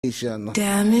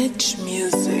Damage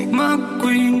music. My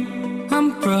queen,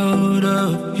 I'm proud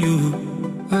of you.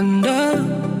 And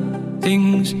the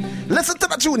things. Listen to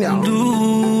the tune now.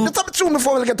 Let's have a tune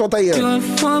before we get out of here. You're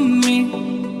for me,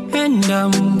 and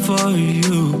I'm for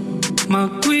you. My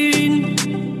queen.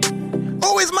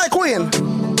 Who is my queen?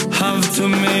 Have to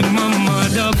make my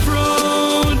mother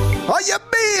proud. How you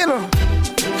been?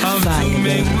 Have to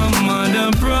make my mother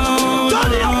proud.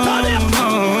 Turn it up, turn it up.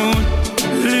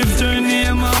 Lift her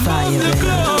name above the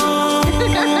cloud.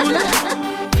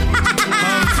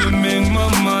 How to make my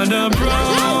mother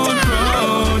proud.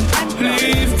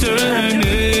 Lift her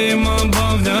name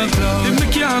above the cloud. If me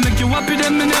can't make you happy,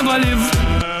 then me never live.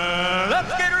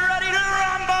 Let's get ready to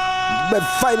rumble. The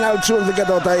final tune to get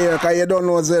out of here, because you don't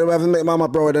know what's we have to make mama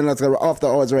proud, and that's after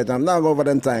hours right now. I'm not going over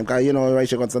them time, because you know where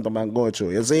she got something to go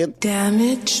through. You see it?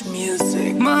 Damage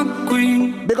music. My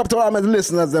queen. Big up to all my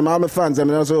listeners, them, all my fans, them,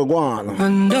 and also go on.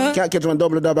 Can't catch me on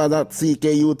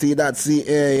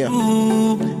www.ckut.ca.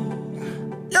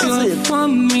 You're for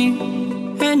me,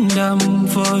 and I'm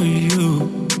for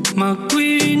you. My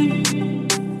queen.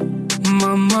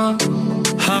 Mama,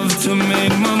 have to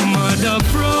make my mother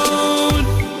proud.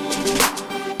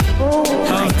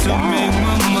 Have to make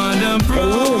my mother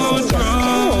proud.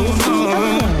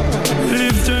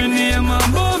 Lift her name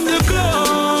above the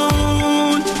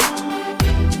cloud.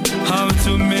 Have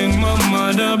to make my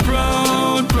mother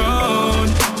proud.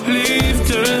 Lift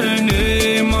her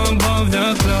name above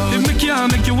the cloud. If me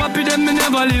can't make you happy, then me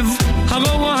never live. I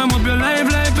go warm up your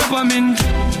life like peppermint.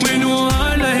 We know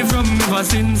our life from ever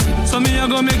since. So me I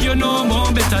go make you know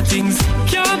more better things.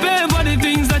 Can't pay for the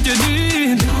things that you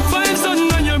did. 5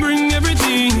 sons and you bring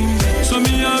everything. So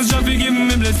me ask you to give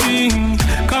me blessing.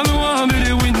 Come on me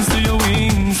the winds to your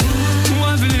wings.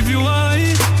 Want to live you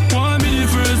high. Want me the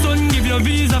first son, give your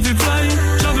visa to fly.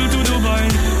 Travel to Dubai,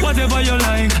 whatever you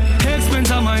like. Expense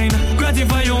of mine,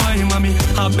 gratify your eye, mommy.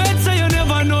 I bet say you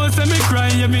never know, say me cry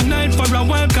every night for a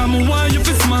welcome. Why you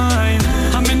fi smile?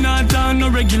 I mean not on no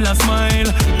regular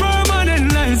smile.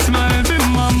 Permanent light smile, be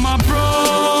mama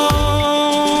proud.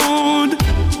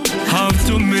 Have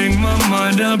to make my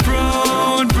mother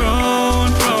proud.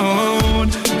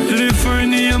 Lift her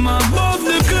name above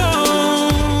the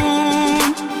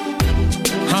cloud.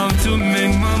 Have to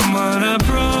make my mother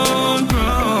proud.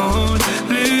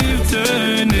 Lift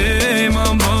her name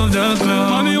above the cloud.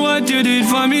 Mommy, what you did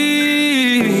for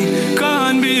me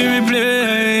can't be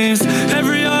replaced.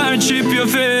 Every hardship you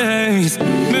face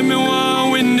make me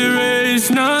want win the race.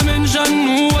 Now mention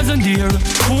who wasn't there,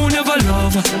 who never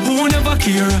love, who never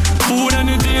care. Food on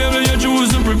the table you choose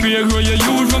to prepare. Grow your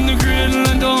youth from the cradle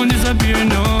and don't disappear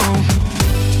now.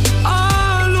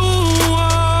 All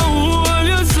who are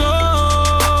your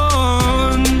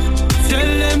son,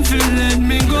 tell them to let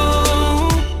me go.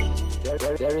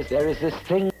 There is this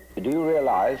thing. Do you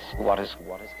realize what is?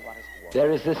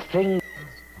 There is this thing.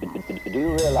 Do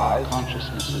you realize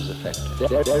consciousness is affected?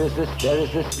 There is this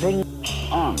thing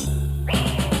on.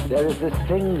 There is this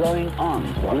thing going on.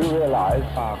 Do you realize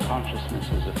our consciousness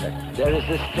is affected? There is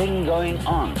this thing going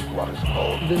on. What is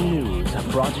called the news,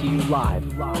 brought to you live.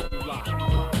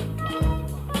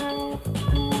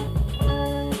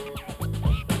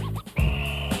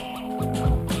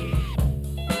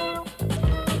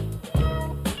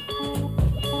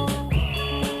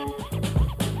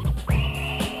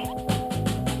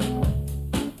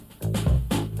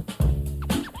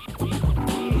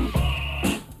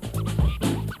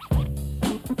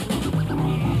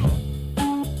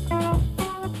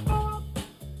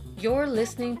 You're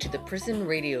listening to the Prison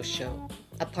Radio Show,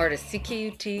 a part of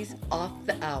CKUT's Off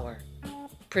the Hour.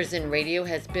 Prison Radio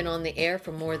has been on the air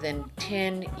for more than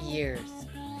 10 years.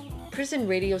 Prison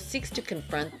Radio seeks to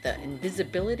confront the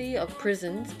invisibility of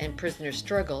prisons and prisoner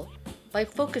struggle by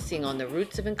focusing on the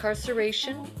roots of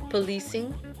incarceration,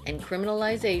 policing, and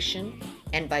criminalization,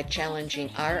 and by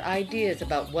challenging our ideas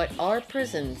about what are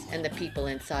prisons and the people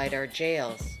inside our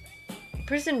jails.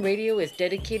 Prison Radio is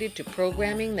dedicated to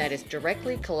programming that is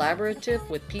directly collaborative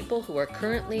with people who are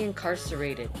currently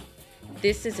incarcerated.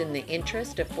 This is in the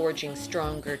interest of forging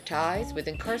stronger ties with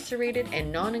incarcerated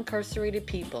and non-incarcerated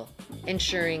people,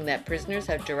 ensuring that prisoners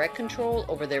have direct control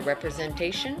over their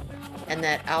representation and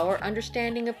that our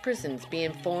understanding of prisons be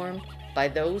informed by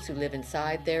those who live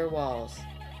inside their walls.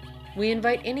 We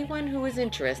invite anyone who is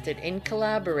interested in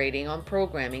collaborating on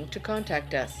programming to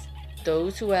contact us.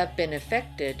 Those who have been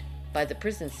affected by the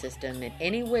prison system in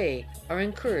any way are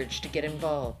encouraged to get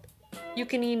involved. You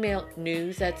can email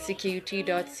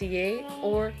news@ckut.ca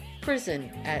or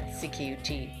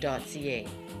prison@ckut.ca,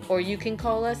 or you can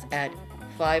call us at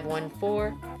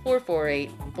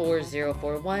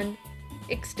 514-448-4041,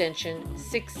 extension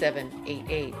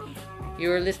 6788.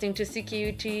 You're listening to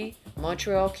CKUT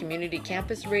Montreal Community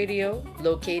Campus Radio,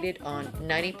 located on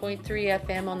 90.3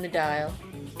 FM on the dial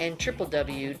and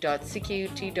www.ckut.ca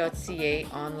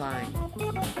online.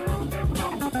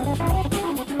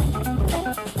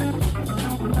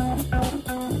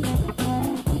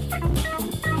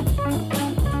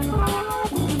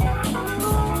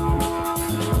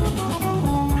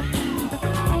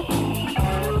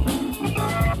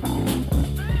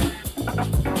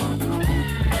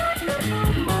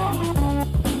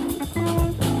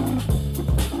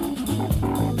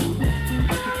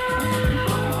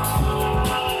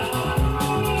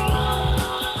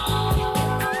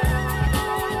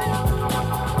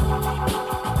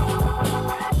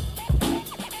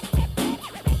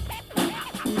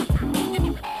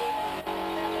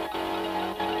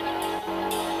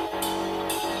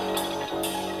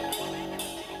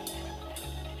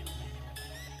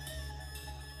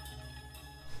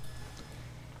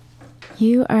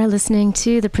 You are listening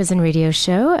to the Prison Radio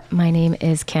Show. My name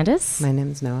is Candace. My name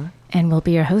is Noah. And we'll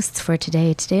be your hosts for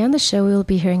today. Today on the show, we will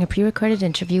be hearing a pre-recorded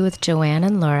interview with Joanne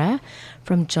and Laura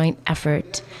from Joint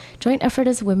Effort. Joint Effort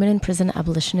is a women in prison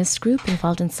abolitionist group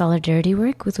involved in solidarity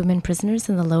work with women prisoners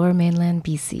in the Lower Mainland,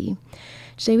 BC.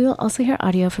 Today we will also hear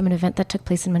audio from an event that took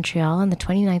place in Montreal on the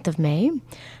 29th of May.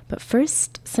 But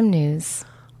first, some news.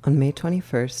 On May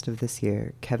 21st of this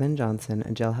year, Kevin Johnson, a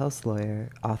jailhouse lawyer,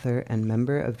 author, and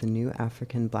member of the New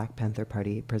African Black Panther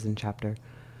Party prison chapter,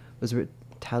 was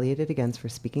retaliated against for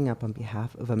speaking up on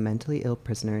behalf of a mentally ill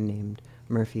prisoner named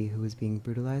Murphy who was being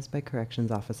brutalized by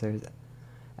corrections officers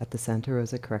at the Santa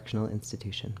Rosa Correctional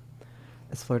Institution.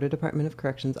 As Florida Department of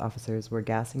Corrections officers were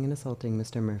gassing and assaulting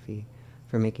Mr. Murphy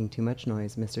for making too much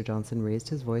noise, Mr. Johnson raised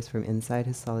his voice from inside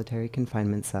his solitary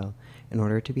confinement cell in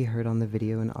order to be heard on the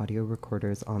video and audio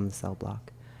recorders on the cell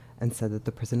block, and said that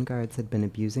the prison guards had been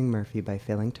abusing Murphy by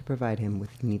failing to provide him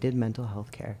with needed mental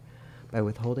health care, by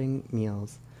withholding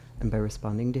meals, and by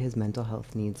responding to his mental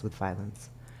health needs with violence.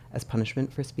 As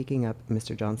punishment for speaking up,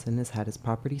 Mr. Johnson has had his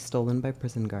property stolen by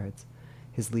prison guards,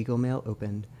 his legal mail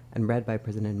opened and read by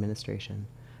prison administration,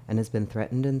 and has been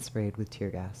threatened and sprayed with tear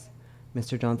gas.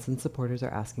 Mr. Johnson's supporters are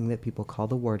asking that people call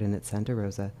the warden at Santa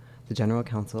Rosa, the general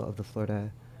counsel of the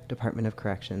Florida Department of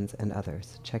Corrections, and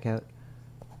others. Check out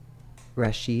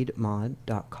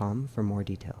rashidmod.com for more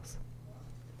details.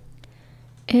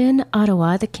 In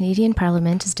Ottawa, the Canadian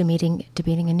Parliament is debating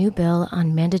a new bill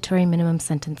on mandatory minimum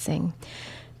sentencing.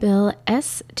 Bill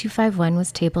S-251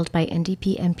 was tabled by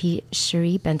NDP MP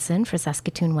Cherie Benson for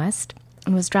Saskatoon West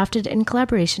and was drafted in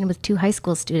collaboration with 2 high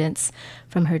school students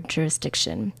from her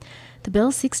jurisdiction. The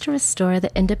bill seeks to restore the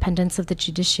independence of the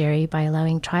judiciary by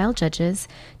allowing trial judges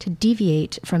to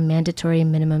deviate from mandatory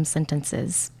minimum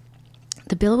sentences.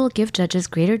 The bill will give judges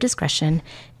greater discretion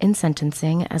in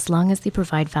sentencing as long as they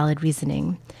provide valid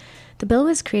reasoning. The bill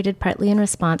was created partly in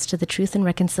response to the Truth and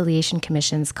Reconciliation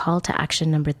Commission's Call to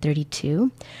Action number 32,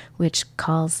 which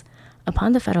calls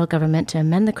upon the federal government to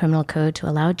amend the criminal code to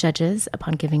allow judges,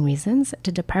 upon giving reasons,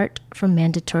 to depart from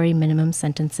mandatory minimum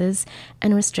sentences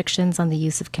and restrictions on the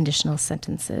use of conditional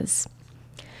sentences.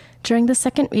 During the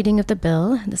second reading of the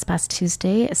bill this past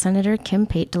Tuesday, Senator Kim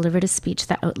Pate delivered a speech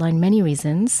that outlined many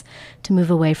reasons to move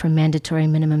away from mandatory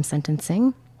minimum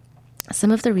sentencing.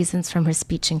 Some of the reasons from her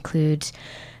speech include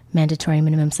mandatory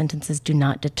minimum sentences do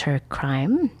not deter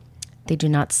crime. They do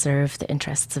not serve the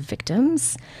interests of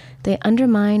victims. They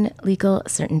undermine legal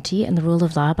certainty and the rule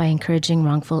of law by encouraging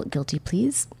wrongful guilty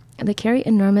pleas. They carry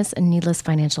enormous and needless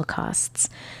financial costs.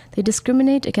 They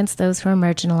discriminate against those who are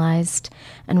marginalized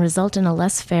and result in a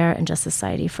less fair and just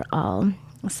society for all,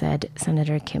 said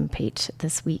Senator Kim Pate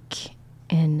this week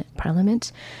in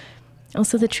Parliament.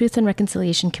 Also, the Truth and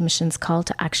Reconciliation Commission's Call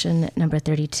to Action number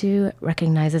 32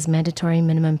 recognizes mandatory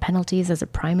minimum penalties as a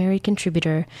primary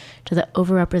contributor to the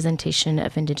overrepresentation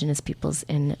of Indigenous peoples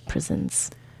in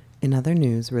prisons. In other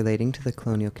news relating to the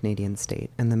colonial Canadian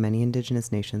state and the many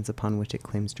Indigenous nations upon which it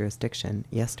claims jurisdiction,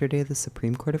 yesterday the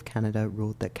Supreme Court of Canada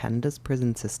ruled that Canada's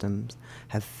prison systems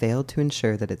have failed to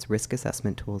ensure that its risk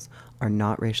assessment tools are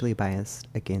not racially biased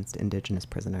against Indigenous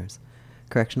prisoners.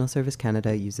 Correctional Service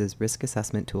Canada uses risk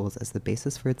assessment tools as the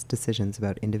basis for its decisions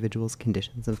about individuals'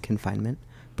 conditions of confinement,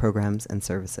 programs, and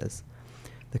services.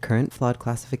 The current flawed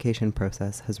classification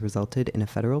process has resulted in a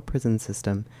federal prison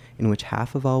system in which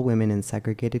half of all women in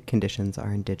segregated conditions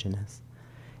are Indigenous.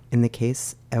 In the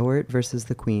case Ewart versus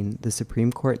the Queen, the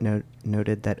Supreme Court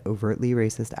noted that overtly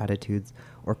racist attitudes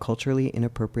or culturally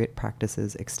inappropriate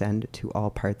practices extend to all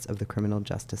parts of the criminal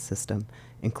justice system,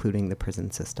 including the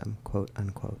prison system, quote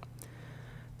unquote.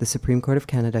 The Supreme Court of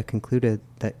Canada concluded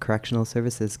that Correctional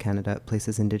Services Canada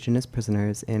places Indigenous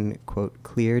prisoners in, quote,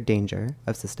 clear danger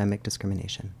of systemic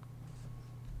discrimination.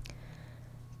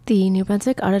 The New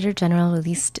Brunswick Auditor General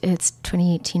released its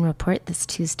 2018 report this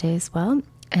Tuesday as well,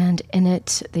 and in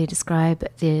it they describe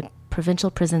the provincial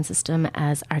prison system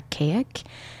as archaic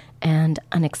and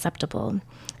unacceptable,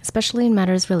 especially in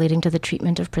matters relating to the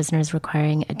treatment of prisoners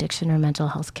requiring addiction or mental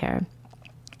health care.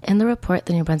 In the report,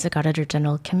 the New Brunswick Auditor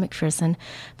General, Kim McPherson,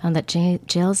 found that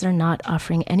jails are not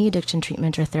offering any addiction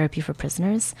treatment or therapy for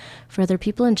prisoners. Further,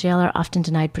 people in jail are often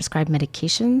denied prescribed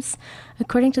medications.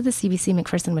 According to the CBC,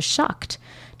 McPherson was shocked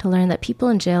to learn that people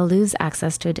in jail lose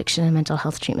access to addiction and mental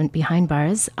health treatment behind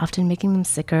bars, often making them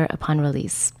sicker upon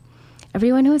release.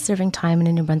 Everyone who is serving time in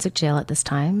a New Brunswick jail at this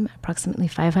time, approximately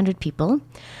 500 people,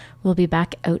 will be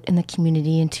back out in the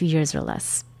community in 2 years or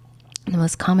less. The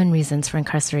most common reasons for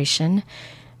incarceration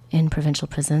in provincial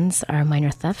prisons are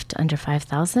minor theft under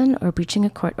 $5,000 or breaching a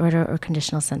court order or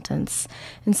conditional sentence.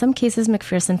 In some cases,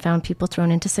 McPherson found people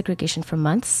thrown into segregation for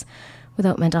months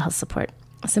without mental health support.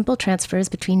 Simple transfers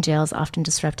between jails often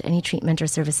disrupt any treatment or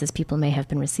services people may have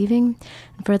been receiving.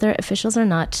 And further, officials are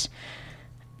not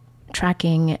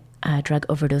tracking drug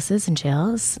overdoses in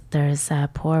jails. There's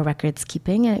poor records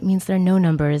keeping, and it means there are no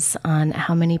numbers on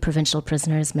how many provincial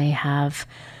prisoners may have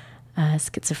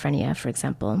schizophrenia, for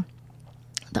example.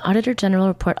 The Auditor General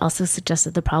report also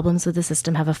suggested the problems with the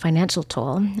system have a financial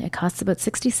toll. It costs about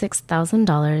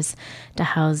 $66,000 to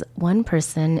house one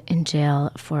person in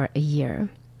jail for a year.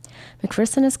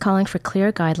 McPherson is calling for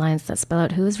clear guidelines that spell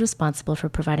out who is responsible for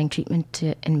providing treatment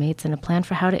to inmates and a plan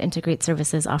for how to integrate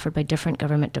services offered by different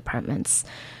government departments.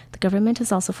 The government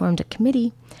has also formed a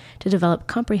committee to develop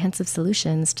comprehensive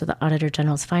solutions to the Auditor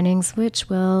General's findings, which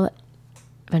will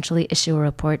eventually issue a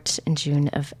report in June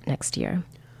of next year.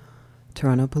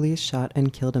 Toronto police shot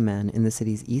and killed a man in the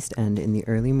city's East End in the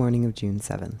early morning of June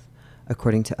 7th.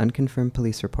 According to unconfirmed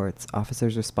police reports,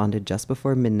 officers responded just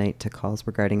before midnight to calls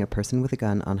regarding a person with a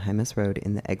gun on Hymas Road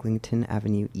in the Eglinton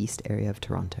Avenue East area of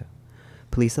Toronto.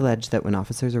 Police alleged that when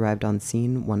officers arrived on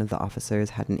scene, one of the officers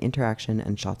had an interaction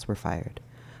and shots were fired.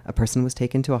 A person was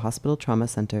taken to a hospital trauma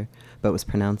center, but was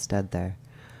pronounced dead there.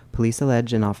 Police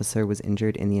allege an officer was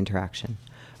injured in the interaction.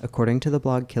 According to the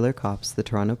blog Killer Cops, the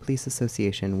Toronto Police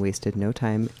Association wasted no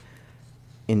time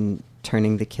in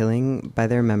turning the killing by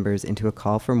their members into a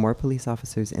call for more police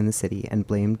officers in the city and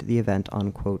blamed the event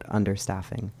on, quote,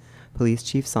 understaffing. Police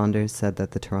Chief Saunders said that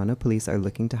the Toronto Police are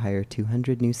looking to hire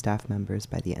 200 new staff members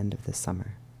by the end of this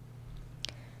summer.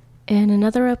 In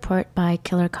another report by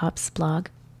Killer Cops blog,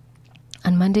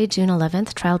 on Monday, June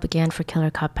 11th, trial began for Killer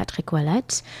Cop Patrick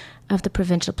Ouellette of the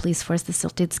Provincial Police Force de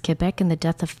Sûreté du Québec in the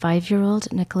death of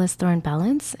 5-year-old Nicholas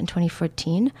Thorne-Balance in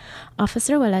 2014.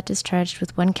 Officer Ouellette is charged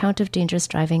with 1 count of dangerous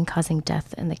driving causing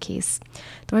death in the case.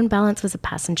 Thorne-Balance was a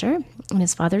passenger in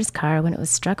his father's car when it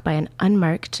was struck by an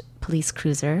unmarked police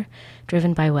cruiser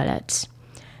driven by Ouellette.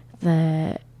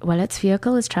 Ouellette's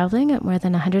vehicle was traveling at more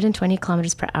than 120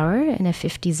 kilometers per hour in a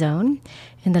 50 zone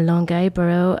in the Longueuil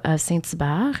borough of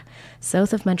Saint-Hubert,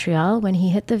 south of Montreal, when he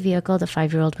hit the vehicle the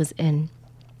 5-year-old was in.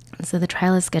 So the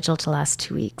trial is scheduled to last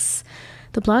 2 weeks.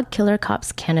 The blog Killer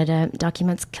Cops Canada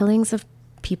documents killings of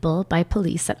people by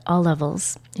police at all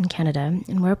levels in Canada,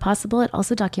 and where possible, it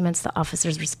also documents the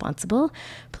officers responsible,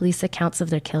 police accounts of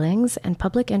their killings, and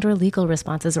public and or legal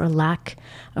responses or lack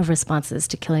of responses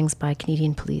to killings by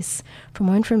Canadian police. For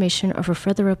more information or for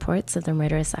further reports of the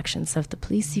murderous actions of the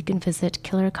police, you can visit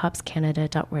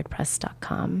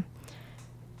killercopscanada.wordpress.com.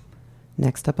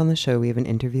 Next up on the show, we have an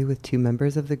interview with 2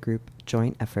 members of the group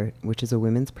Joint Effort, which is a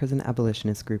women's prison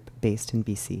abolitionist group based in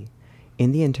BC.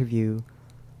 In the interview,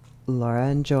 Laura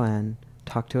and Joanne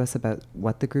talk to us about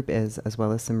what the group is, as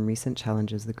well as some recent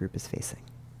challenges the group is facing.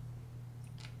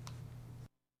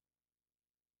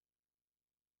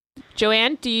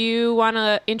 Joanne, do you want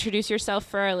to introduce yourself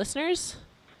for our listeners?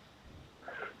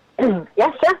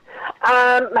 Yes, sure.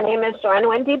 My name is Joanne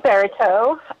Wendy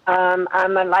Barito.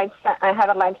 I have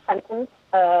a life sentence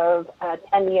of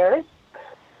 10 years.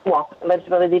 Well,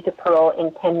 eligibility to parole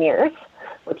in 10 years,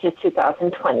 which is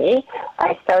 2020.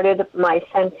 I started my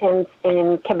sentence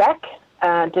in Quebec,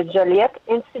 the Joliette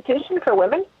Institution for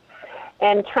Women,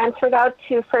 and transferred out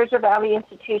to Fraser Valley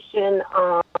Institution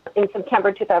in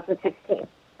September 2016.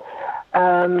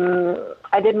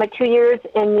 I did my 2 years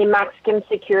in the Mexican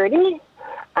security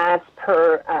as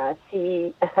per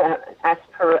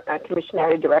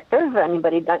commissionary directive.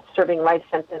 Anybody that's serving life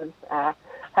sentence has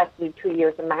to do 2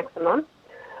 years maximum.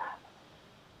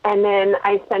 And then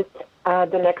I spent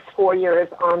the next 4 years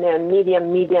on the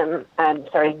medium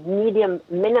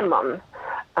minimum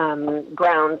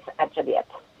grounds at Joliette.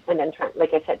 and then,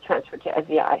 like I said, transferred to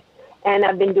FEI. And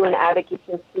I've been doing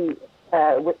advocacy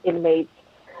with inmates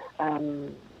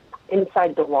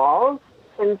inside the walls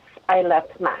since I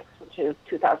left MAX, which is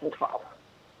 2012.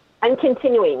 And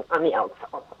continuing on the outside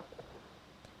also.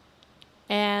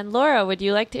 And Laura, would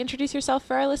you like to introduce yourself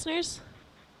for our listeners?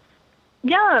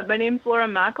 Yeah, my name's Laura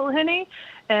McElhinney,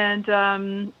 and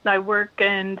I work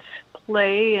and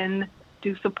play and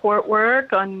do support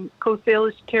work on Coast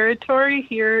Salish territory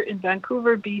here in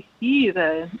Vancouver, BC.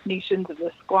 The nations of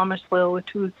the Squamish,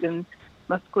 Tsleil-Waututh, and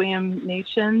Musqueam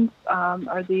nations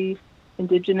are the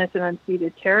Indigenous and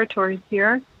unceded territories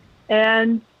here.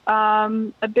 And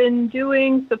I've been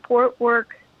doing support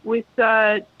work with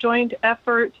Joint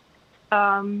Effort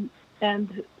and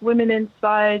Women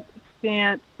Inside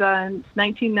since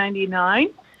 1999.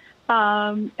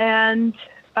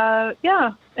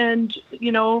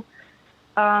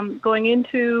 Going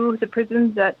into the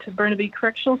prisons at Burnaby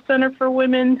Correctional Center for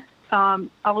Women,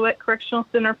 Alouette Correctional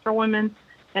Center for Women,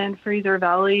 and Fraser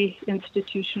Valley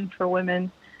Institution for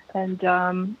Women. And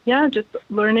just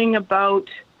learning about,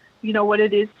 what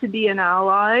it is to be an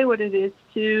ally, what it is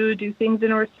to do things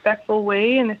in a respectful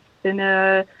way in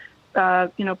a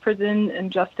prison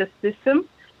and justice system,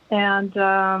 and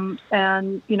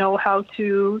how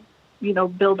to,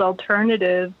 build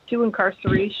alternatives to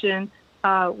incarceration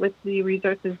with the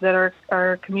resources that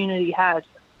our community has.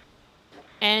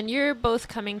 And you're both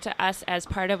coming to us as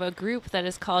part of a group that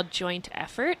is called Joint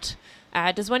Effort.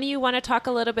 Does one of you want to talk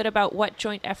a little bit about what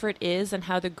Joint Effort is and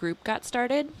how the group got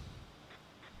started?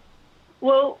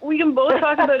 Well, we can both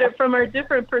talk about it from our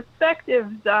different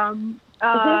perspectives.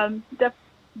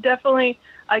 Definitely,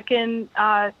 I can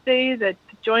say that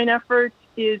Joint Effort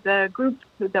is a group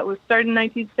that was started in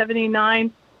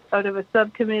 1979 out of a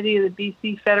subcommittee of the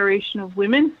BC Federation of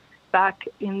Women back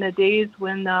in the days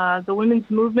when the women's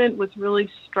movement was really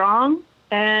strong.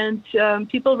 And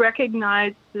people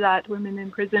recognized that women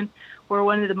in prison were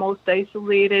one of the most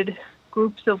isolated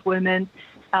groups of women,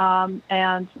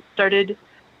 and started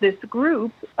this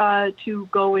group to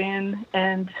go in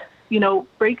and,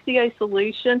 break the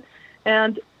isolation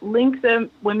and link the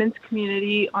women's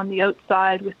community on the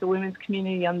outside with the women's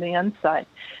community on the inside.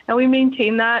 And we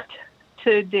maintain that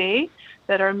today,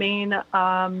 that our main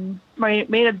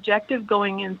objective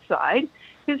going inside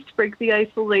is to break the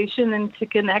isolation and to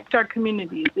connect our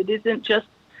communities. It isn't just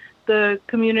the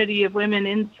community of women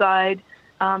inside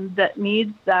that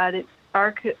needs that. It's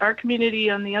our community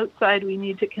on the outside. We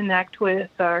need to connect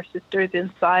with our sisters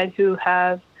inside who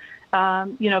have,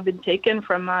 been taken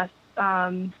from us,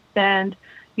 and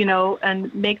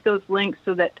make those links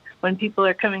so that when people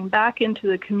are coming back into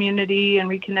the community and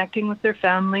reconnecting with their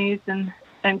families and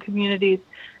communities,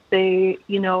 they,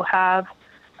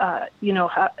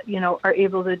 are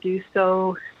able to do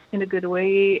so in a good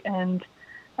way and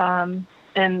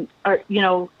are,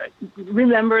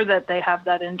 remember that they have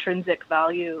that intrinsic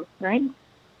value, right?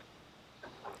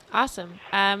 Awesome.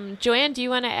 Joanne, do you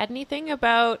want to add anything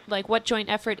about what Joint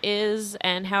Effort is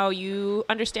and how you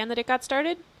understand that it got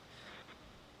started?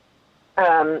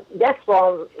 Yes,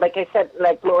 well, like I said,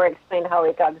 like Laura explained how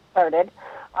it got started,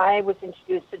 I was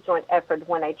introduced to Joint Effort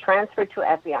when I transferred to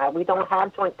FEI. We don't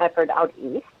have Joint Effort out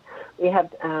east. We have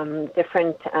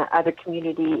different other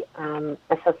community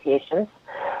associations.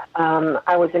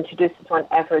 I was introduced to Joint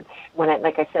Efforts when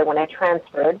I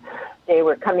transferred. They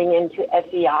were coming into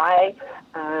FEI,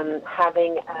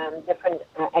 having different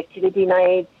activity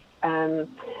nights.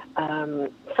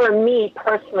 For me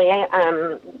personally,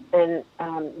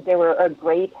 they were a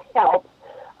great help.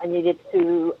 I needed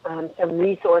some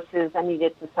resources. I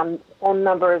needed some phone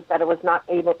numbers that I was not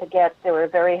able to get. They were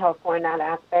very helpful in that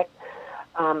aspect.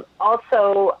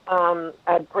 Also,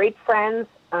 great friends.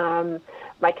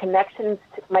 My connection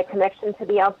to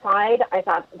the outside. I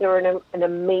thought they were an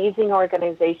amazing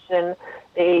organization.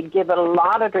 They give a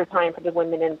lot of their time for the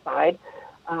women inside,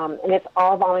 and it's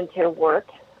all volunteer work.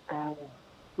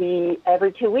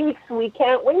 Every 2 weeks, we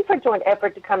can't wait for Joint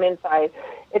Effort to come inside.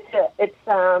 It's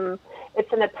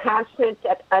an attachment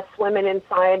at us women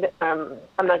inside. I'm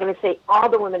not going to say all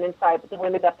the women inside, but the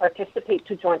women that participate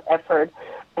to Joint Effort,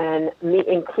 and me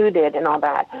included and all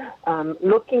that.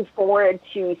 Looking forward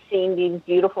to seeing these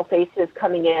beautiful faces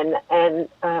coming in and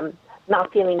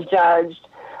not feeling judged,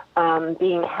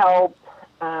 being helped,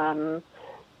 and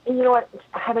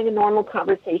having a normal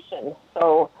conversation.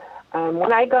 So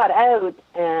when I got out,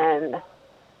 and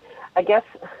I guess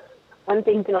one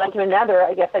thing led to another,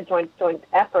 I guess I joined Joint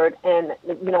Effort, and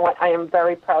you know what, I am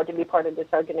very proud to be part of this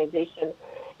organization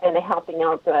and helping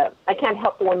out I can't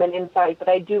help the women inside, but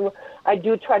I do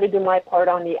try to do my part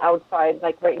on the outside.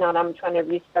 Like right now, I'm trying to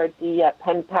restart the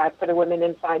pen pad for the women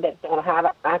inside that don't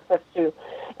have access to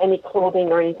any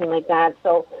clothing or anything like that.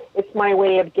 So it's my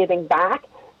way of giving back.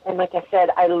 And like I said,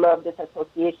 I love this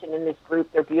association and this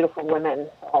group. They're beautiful women.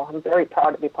 So I'm very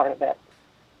proud to be part of it.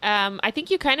 I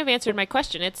think you kind of answered my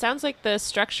question. It sounds like the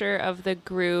structure of the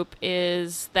group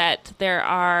is that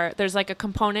there's like a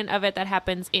component of it that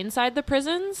happens inside the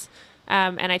prisons.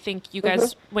 And I think you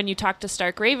guys, when you talked to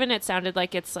Stark Raven, it sounded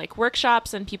like it's like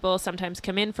workshops, and people sometimes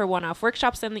come in for one-off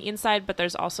workshops on the inside, but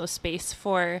there's also space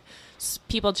for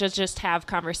people to just have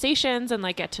conversations and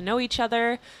like get to know each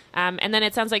other. And then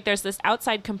it sounds like there's this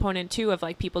outside component too of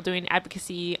like people doing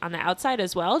advocacy on the outside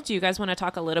as well. Do you guys want to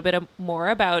talk a little bit more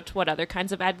about what other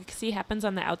kinds of advocacy happens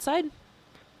on the outside?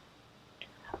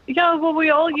 Yeah, well, we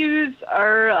all use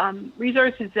our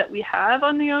resources that we have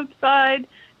on the outside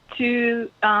to,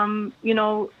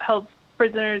 help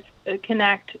prisoners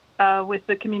connect with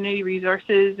the community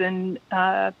resources and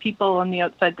people on the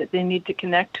outside that they need to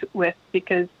connect with,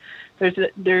 because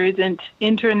there isn't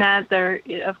internet, there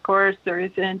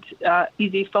isn't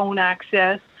easy phone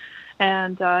access,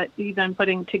 and even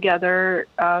putting together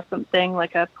something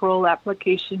like a parole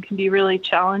application can be really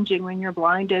challenging when you're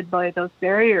blinded by those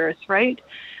barriers, right?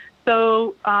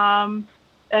 So,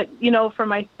 for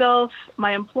myself,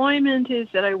 my employment is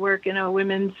that I work in a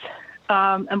women's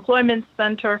employment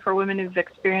center for women who've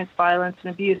experienced violence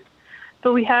and abuse.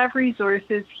 So we have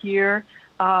resources here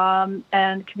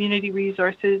and community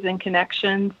resources and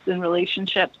connections and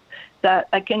relationships that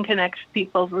I can connect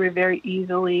people very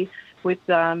easily with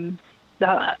the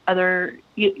other,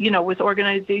 with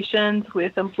organizations,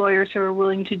 with employers who are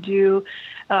willing to do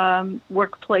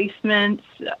work placements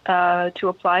to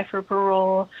apply for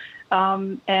parole.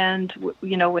 And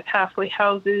with halfway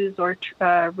houses or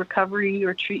recovery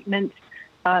or treatment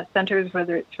centers,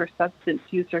 whether it's for substance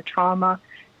use or trauma.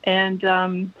 And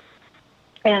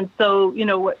so,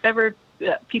 whatever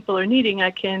people are needing,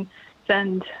 I can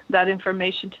send that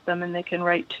information to them, and they can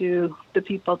write to the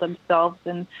people themselves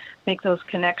and make those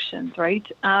connections, right?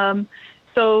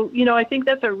 So, I think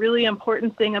that's a really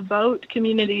important thing about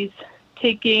communities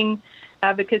taking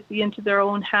advocacy into their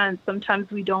own hands. Sometimes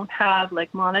we don't have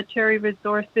like monetary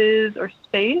resources or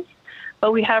space,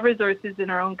 but we have resources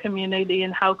in our own community,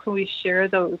 and how can we share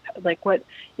those? Like, what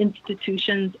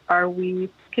institutions are we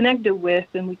connected with,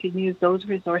 and we can use those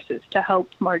resources to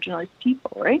help marginalized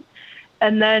people, right?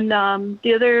 And then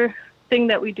the other thing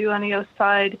that we do on the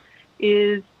outside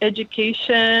is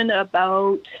education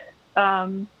about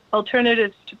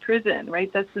alternatives to prison,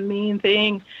 right? That's the main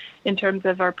thing in terms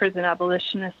of our prison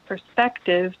abolitionist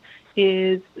perspective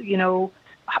is,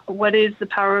 what is the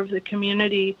power of the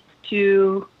community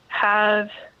to have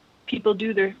people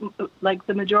do the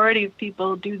majority of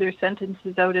people do their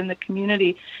sentences out in the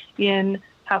community, in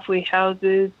halfway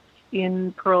houses,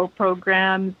 in parole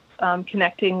programs,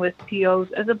 connecting with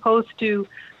POs, as opposed to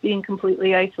being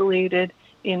completely isolated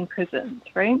in prisons,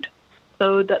 right?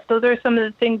 So those are some of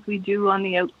the things we do on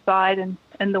the outside,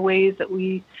 and the ways that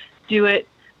we do it.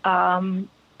 And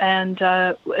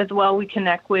as well, we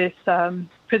connect with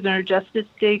Prisoner Justice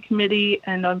Day Committee,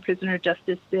 and on Prisoner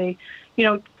Justice Day,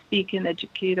 speak and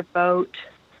educate about,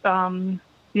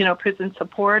 prison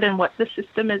support and what the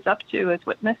system is up to as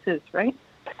witnesses, right?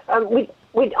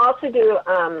 We also do,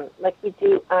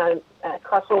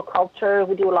 crossroad culture.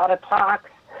 We do a lot of talks,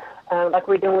 like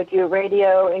we're doing with you,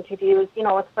 radio interviews,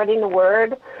 spreading the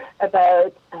word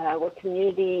about what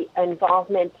community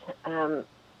involvement,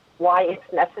 why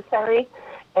it's necessary,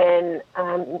 and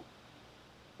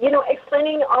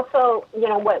explaining also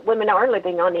what women are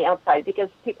living on the outside, because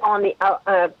people on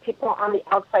the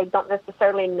outside don't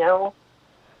necessarily know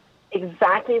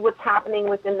exactly what's happening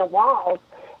within the walls.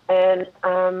 And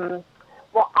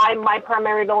my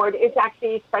primary Lord is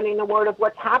actually spreading the word of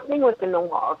what's happening within the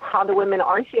walls, how the women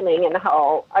are feeling, and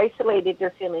how isolated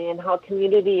they're feeling, and how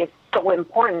community is so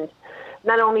important,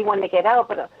 not only when they get out,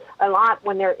 but a lot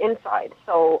when they're inside.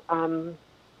 So,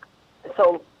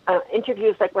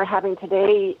 interviews like we're having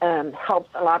today helps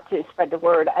a lot to spread the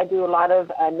word. I do a lot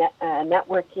of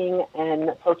networking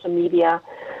and social media.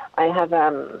 I have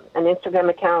an Instagram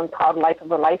account called Life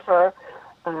of a Lifer.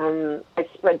 I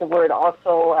spread the word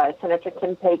also. Senator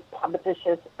Kim Pate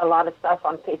publishes a lot of stuff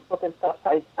on Facebook and stuff,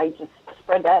 so I just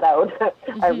spread that out.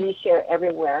 I reshare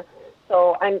everywhere.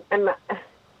 So I'm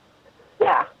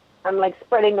like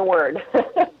spreading the word.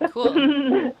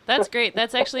 Cool. That's great.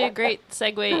 That's actually a great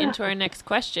segue into our next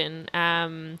question.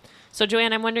 So,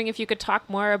 Joanne, I'm wondering if you could talk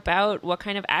more about what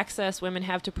kind of access women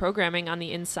have to programming on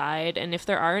the inside, and if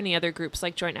there are any other groups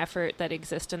like Joint Effort that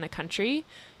exist in the country.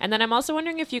 And then I'm also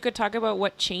wondering if you could talk about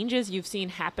what changes you've seen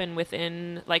happen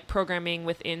within, like, programming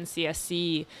within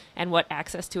CSC and what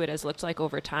access to it has looked like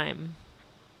over time.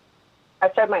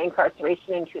 I started my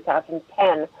incarceration in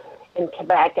 2010 in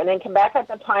Quebec. And in Quebec at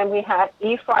the time, we had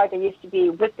EFRI that used to be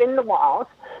within the walls.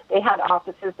 They had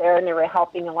offices there, and they were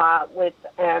helping a lot with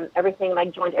everything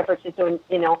like Joint Efforts is doing,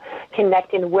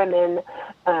 connecting women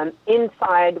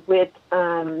inside with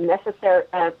necessary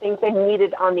things they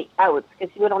needed on the outs,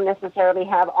 because we don't necessarily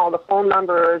have all the phone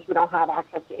numbers. We don't have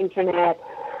access to internet.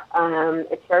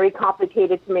 It's very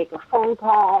complicated to make a phone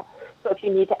call. So if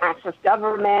you need to access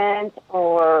government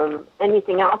or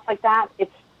anything else like that,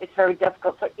 it's very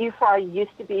difficult. So EFRI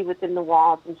used to be within the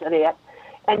walls in Joliet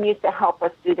and used to help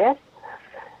us do this,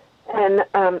 and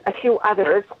a few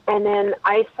others. And then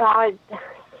I saw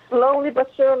slowly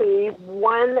but surely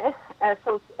one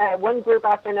group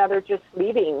after another just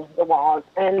leaving the walls,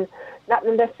 and not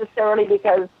necessarily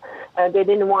because they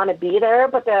didn't want to be there,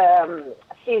 but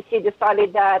CSC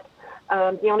decided that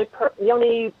the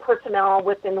only personnel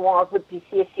within the walls would be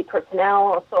CSC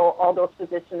personnel, so all those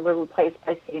positions were replaced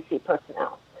by CSC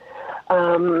personnel.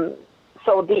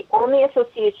 So the only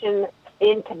association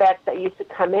in Quebec that used to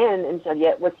come in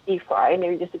Joliet was EFRI, and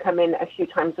they used to come in a few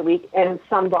times a week, and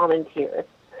some volunteers.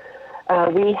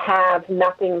 We have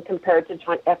nothing compared to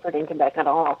Joint Effort in Quebec at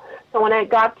all. So when I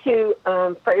got to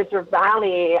Fraser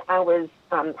Valley, I was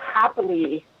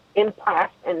happily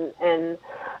impressed, and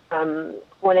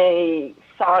when I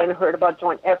saw and heard about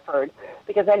Joint Effort,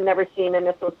 because I'd never seen an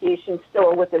association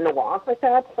still within the walls like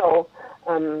that. So,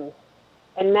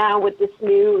 and now with this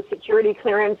new security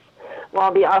clearance,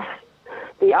 while the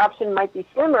option might be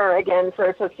slimmer again for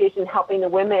associations helping the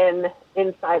women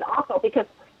inside also, because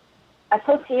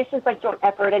associations like Joint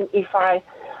Effort and EFRI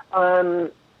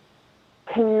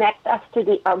connect us to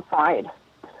the outside,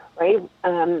 right?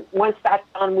 Once that's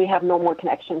done, we have no more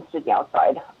connections to the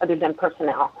outside other than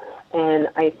personnel. And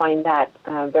I find that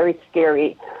a very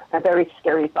scary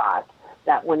thought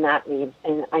that when that leaves.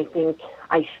 And I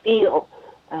feel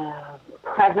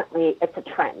presently it's a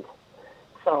trend.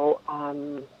 So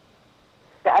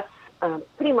that's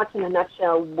pretty much in a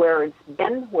nutshell where it's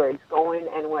been, where it's going,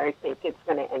 and where I think it's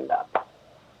going to end up.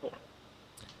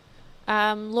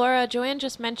 Laura, Joanne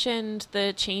just mentioned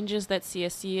the changes that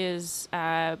CSC is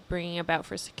bringing about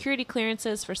for security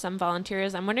clearances for some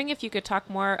volunteers. I'm wondering if you could talk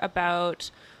more about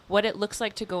what it looks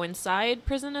like to go inside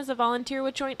prison as a volunteer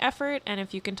with Joint Effort, and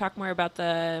if you can talk more about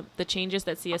the changes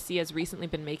that CSC has recently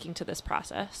been making to this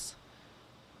process.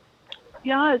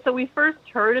 Yeah, so we first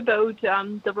heard about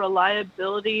the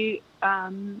reliability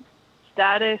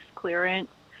status clearance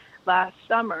last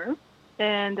summer,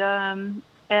 and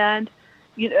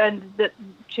the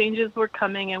changes were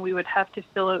coming, and we would have to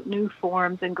fill out new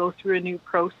forms and go through a new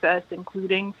process,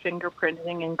 including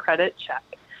fingerprinting and credit check.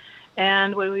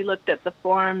 And when we looked at the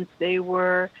forms, they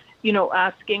were,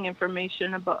 asking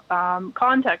information about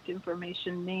contact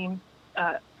information, name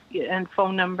and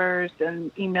phone numbers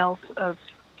and emails of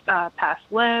past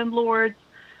landlords,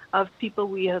 of people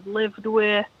we had lived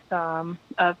with, of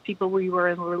people we were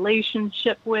in a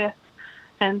relationship with,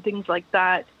 and things like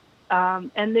that.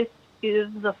 And this is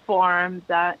the form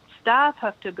that staff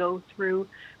have to go through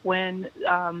when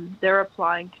they're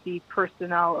applying to be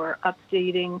personnel or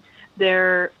updating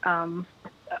their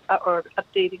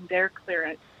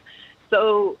clearance.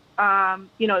 So,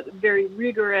 it's a very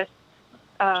rigorous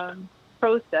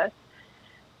process.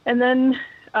 And then,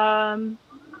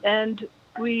 and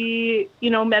we,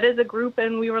 met as a group,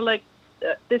 and we were like,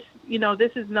 this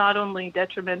is not only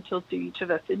detrimental to each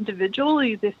of us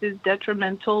individually, this is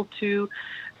detrimental to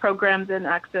programs and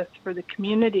access for the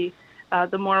community.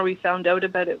 The more we found out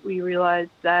about it, we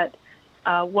realized that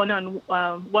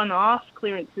one-off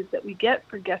clearances that we get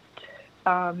for guest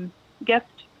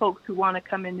folks who want to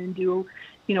come in and do,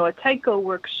 a taiko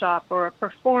workshop or a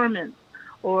performance,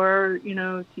 or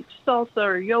teach salsa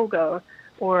or yoga,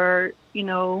 or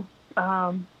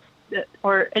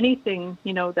or anything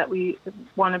that we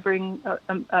want to bring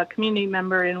a community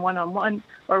member in one-on-one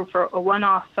or for a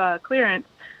one-off clearance,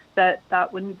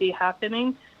 that wouldn't be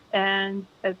happening. And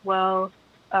as well,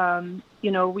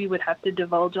 we would have to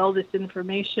divulge all this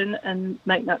information and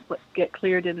might not get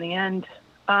cleared in the end.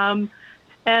 And,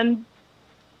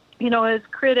 as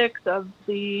critics of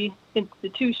the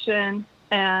institution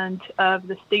and of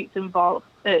the state's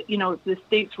the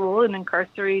state's role in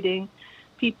incarcerating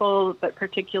people, but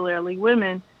particularly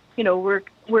women,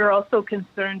 we're also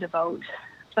concerned about,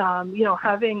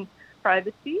 having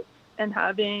privacy and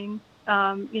having,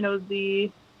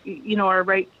 the our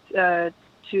rights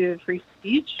to free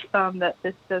speech, that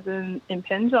this doesn't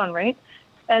impinge on, right?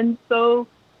 And so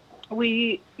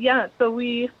we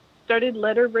started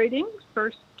letter writing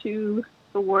first to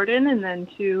the warden and then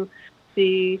to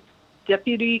the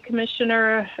deputy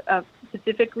commissioner of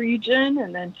Pacific region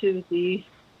and then to the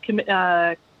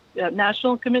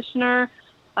national commissioner,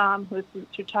 who's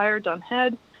retired, Don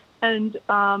Head, and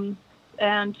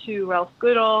to Ralph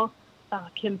Goodall,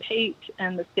 Kim Pate,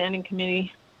 and the standing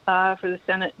committee for the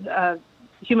Senate,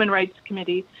 Human Rights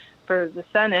Committee for the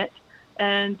Senate,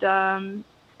 and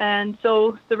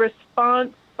so the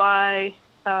response by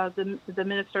the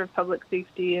Minister of Public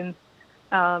Safety and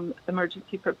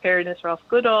Emergency Preparedness, Ralph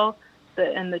Goodall,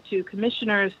 and the two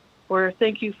commissioners were,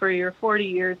 thank you for your 40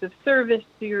 years of service.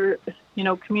 Your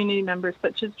community members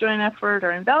such as Joint Effort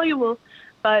are invaluable,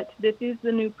 but this is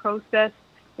the new process,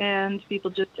 and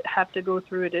people just have to go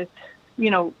through it as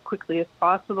quickly as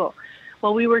possible.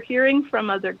 Well, we were hearing from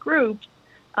other groups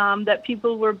that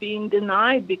people were being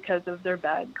denied because of their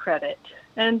bad credit.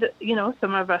 And,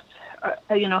 some of us,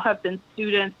 have been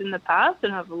students in the past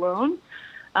and have loans.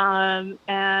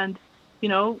 And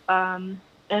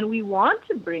we want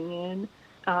to bring in,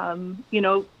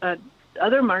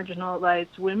 other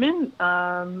marginalized women,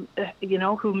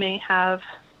 who may have,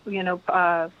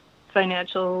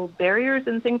 financial barriers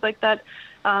and things like that,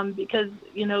 because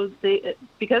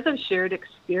of shared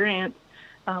experience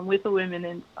with the women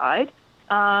inside.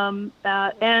 And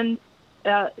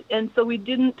so we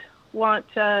didn't want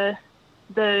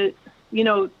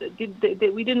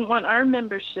we didn't want our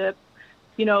membership,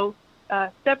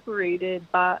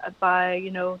 separated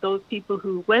by those people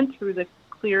who went through the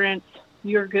clearance.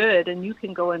 You're good and you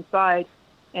can go inside,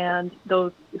 and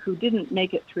those who didn't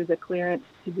make it through the clearance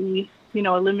to be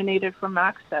eliminated from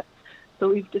access. So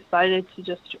we've decided to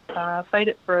just fight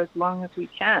it for as long as we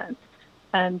can.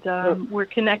 And we're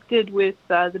connected with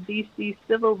the BC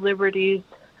Civil Liberties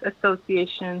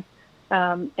Association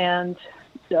and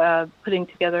putting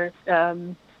together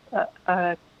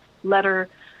a letter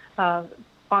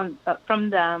from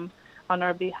them on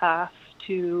our behalf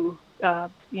to,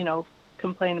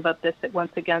 complain about this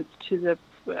once again to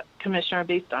the commissioner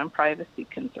based on privacy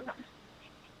concerns.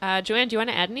 Joanne, do you want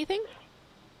to add anything?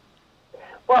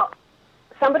 Well,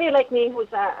 somebody like me who's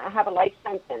have a life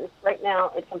sentence, right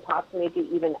now it's impossible to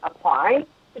even apply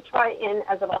to try in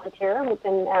as a volunteer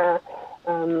within a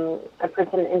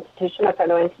prison institution, a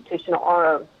federal institution,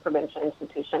 or a provincial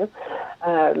institution.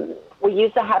 We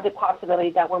used to have the possibility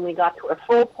that when we got to a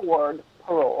full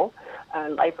parole,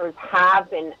 lifers have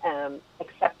been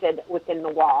accepted within the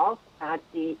walls at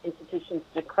the institution's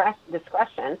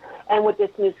discretion. And with this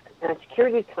new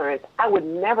security clearance, I would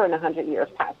never in 100 years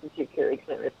pass the security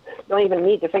clearance. You don't even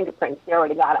need the fingerprints. They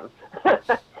already got them,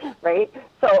 right?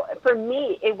 So for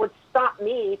me, it would stop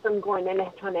me from going in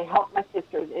and trying to help my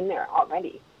sisters in there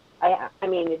already. I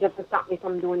mean, it doesn't stop me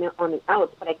from doing it on the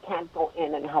outs, but I can't go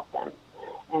in and help them.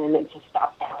 And it just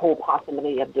stops that whole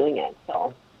possibility of doing it.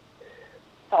 So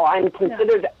I'm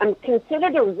considered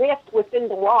a risk within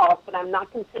the walls, but I'm not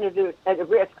considered a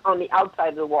risk on the outside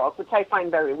of the walls, which I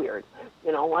find very weird.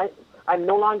 You know what? I'm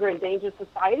no longer in danger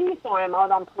society, so I'm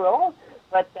out on parole,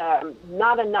 but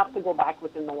not enough to go back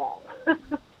within the walls.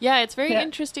 Yeah, it's very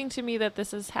interesting to me that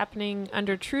this is happening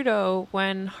under Trudeau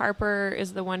when Harper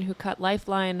is the one who cut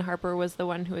Lifeline. Harper was the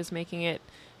one who is making it,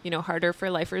 harder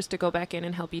for lifers to go back in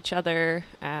and help each other.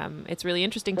 It's really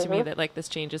interesting to me that this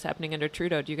change is happening under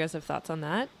Trudeau. Do you guys have thoughts on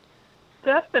that?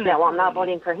 Definitely. Yeah, well, I'm not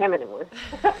voting for him anymore.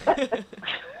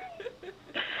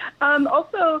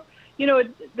 Also,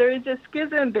 there is a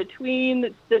schism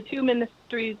between the two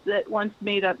ministries that once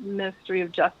made up the Ministry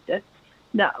of Justice.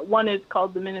 Now, one is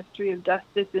called the Ministry of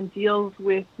Justice and deals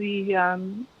with the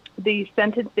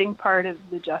sentencing part of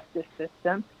the justice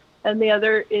system. And the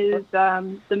other is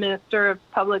the Minister of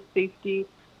Public Safety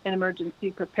and Emergency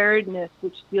Preparedness,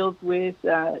 which deals with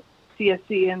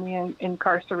CSC and the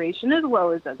incarceration as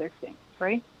well as other things,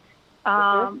 right?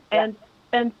 And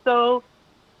so,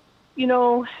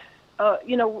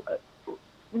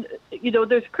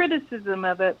 there's criticism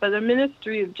of it, but the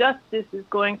Ministry of Justice is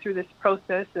going through this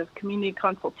process of community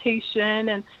consultation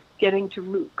and getting to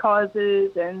root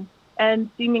causes and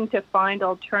seeming to find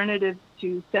alternatives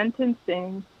to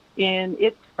sentencing in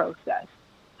its process,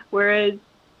 whereas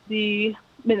the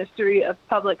Ministry of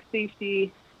Public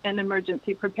Safety and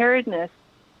Emergency Preparedness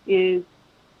is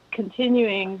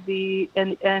continuing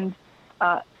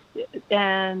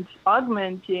and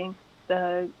augmenting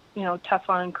the tough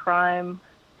on crime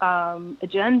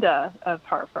agenda of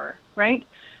Harper, right?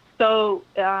 So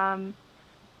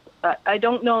I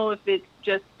don't know if it's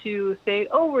just to say,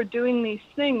 oh, we're doing these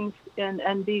things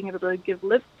and being able to give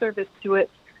lip service to it.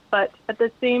 But at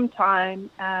the same time,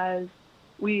 as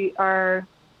we are,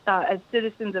 as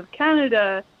citizens of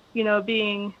Canada,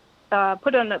 being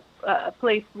put on a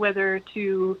place whether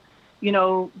to,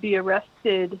 be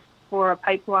arrested for a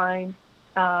pipeline,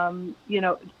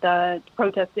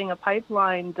 protesting a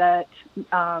pipeline that,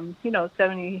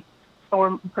 70%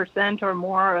 or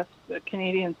more of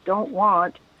Canadians don't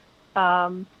want.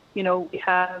 We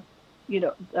have,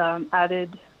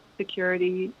 added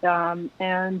security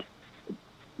and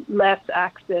less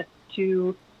access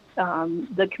to,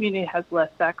 the community has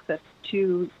less access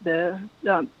to the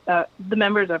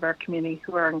members of our community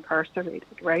who are incarcerated,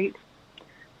 right?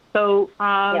 So,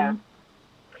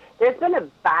 there's been a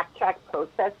backtrack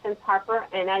process since Harper,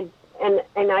 and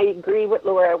I agree with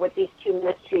Laura with these two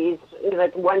ministries,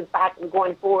 like one's back and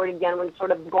going forward again, one's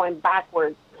sort of going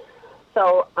backwards.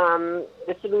 So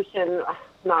the solution, I'm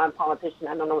not a politician,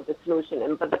 I don't know what the solution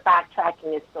is, but the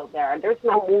backtracking is still there. There's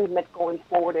no movement going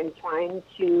forward in trying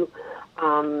to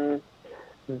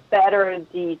better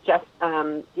the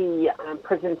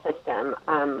prison system.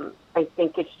 I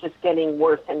think it's just getting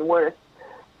worse and worse.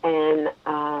 And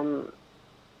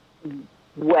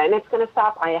when it's going to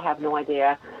stop, I have no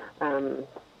idea.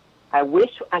 I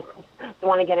wish, I don't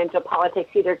want to get into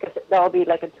politics either because that'll be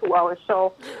like a 2-hour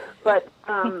show. But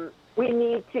we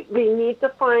need to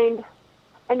find,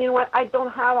 and you know what, I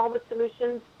don't have all the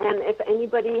solutions. And if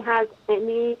anybody has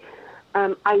any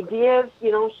ideas,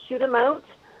 shoot them out.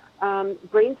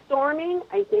 Brainstorming,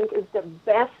 I think, is the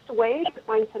best way to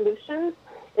find solutions,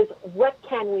 is what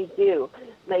can we do?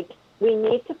 Like, we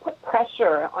need to put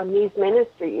pressure on these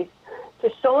ministries to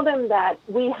show them that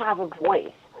we have a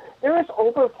voice. There is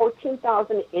over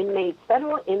 14,000 inmates,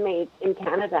 federal inmates in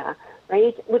Canada,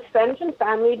 right? With friends and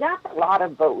family, that's a lot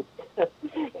of votes.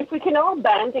 If we can all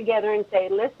band together and say,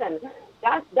 listen,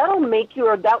 that'll make you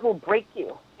or that will break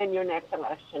you in your next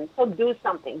election. So do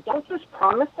something. Don't just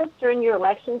promise it during your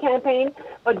election campaign,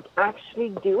 but actually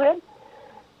do it.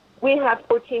 We have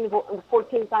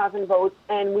 14,000 votes,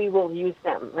 and we will use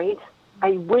them, right?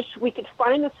 I wish we could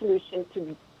find a solution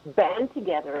to band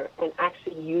together and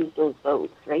actually use those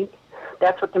votes, right?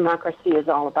 That's what democracy is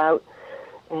all about.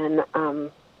 And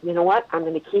you know what? I'm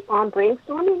going to keep on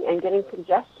brainstorming and getting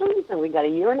suggestions, and we got a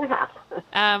year and a half.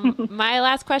 My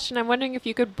last question, I'm wondering if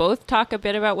you could both talk a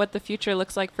bit about what the future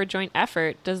looks like for Joint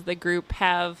Effort. Does the group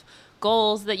have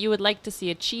goals that you would like to see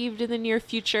achieved in the near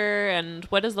future, and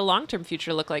what does the long-term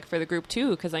future look like for the group too?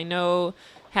 Because I know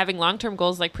having long-term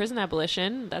goals like prison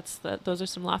abolition, those are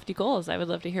some lofty goals. I would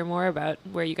love to hear more about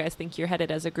where you guys think you're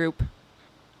headed as a group.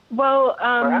 Well,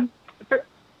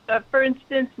 for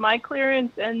instance, my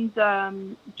clearance ends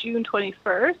June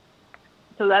 21st,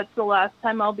 so that's the last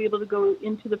time I'll be able to go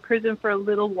into the prison for a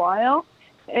little while.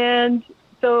 And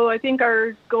so I think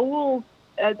our goals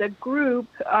as a group,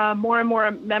 more and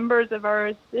more members of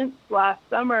ours since last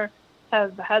summer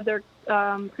have had their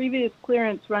previous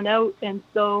clearance run out, and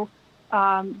so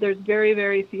there's very,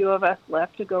 very few of us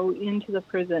left to go into the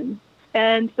prison.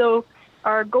 And so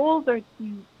our goals are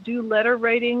to do letter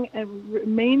writing and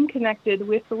remain connected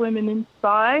with the women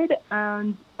inside,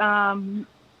 and through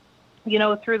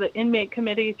the inmate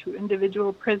committee, through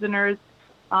individual prisoners,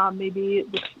 maybe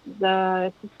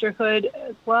the sisterhood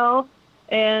as well,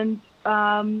 and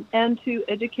to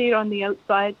educate on the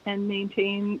outside and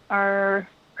maintain our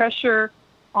pressure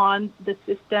on the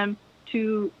system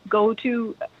to go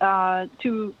to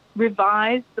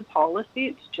revise the policy.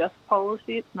 It's just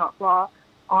policy, it's not law,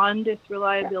 on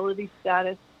disreliability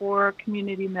status for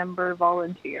community member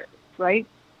volunteers, right?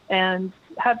 And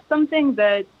have something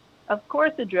that, of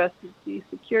course, addresses the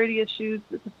security issues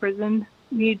that the prison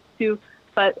needs to,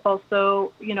 but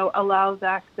also, allows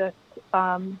access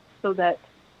so that,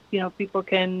 people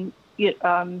can,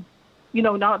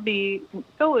 not be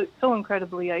so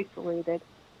incredibly isolated.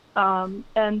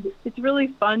 And it's really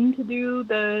fun to do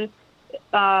the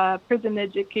prison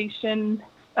education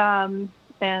and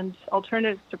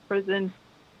alternatives to prison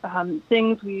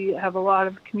things. We have a lot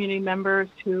of community members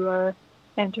who are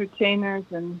entertainers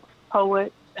and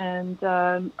poets and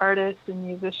artists and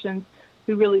musicians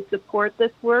who really support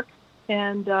this work.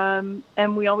 And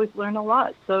we always learn a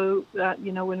lot. So,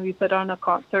 when we put on a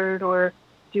concert or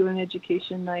do an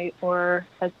education night, or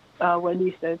as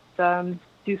Wendy says,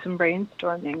 do some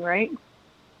brainstorming, right?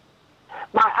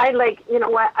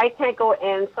 I can't go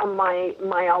in, so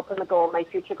my ultimate goal, my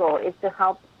future goal is to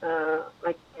help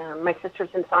my sisters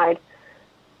inside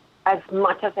as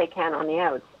much as I can on the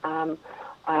outs.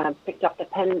 Picked up the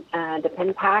pen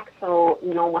pack, so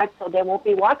so they won't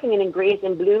be walking in grays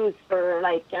and blues for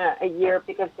a year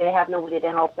because they have nobody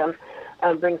to help them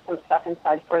bring some stuff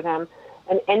inside for them.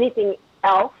 And anything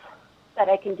else that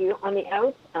I can do on the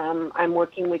outs, I'm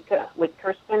working with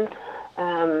Kirsten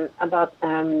about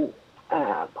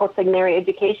post-secondary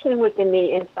education within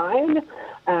the inside.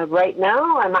 Right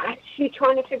now, I'm actually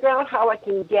trying to figure out how I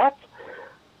can get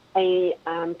a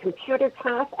computer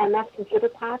class, MS computer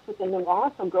class within the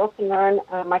wall, so girls can learn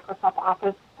Microsoft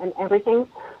Office and everything.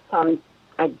 So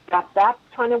I got that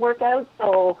trying to work out.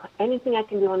 So anything I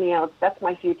can do on the outs, that's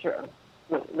my future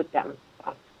with them.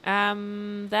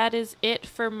 That is it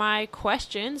for my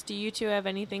questions. Do you two have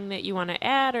anything that you want to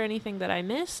add or anything that I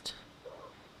missed?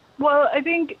 Well, I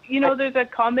think, there's a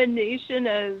combination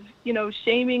of,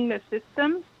 shaming the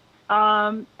system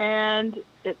and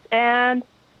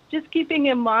just keeping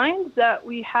in mind that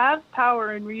we have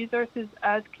power and resources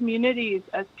as communities,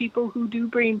 as people who do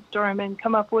brainstorm and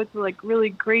come up with like really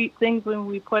great things when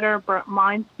we put our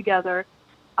minds together,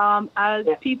 as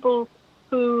people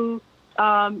who,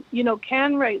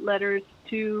 can write letters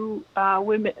to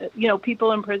women,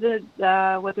 people in prison,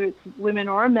 whether it's women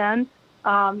or men.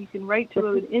 You can write to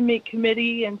an inmate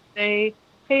committee and say,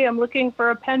 hey, I'm looking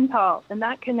for a pen pal. And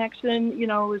that connection, is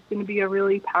going to be a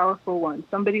really powerful one.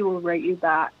 Somebody will write you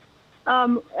back.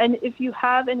 And if you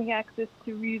have any access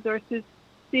to resources,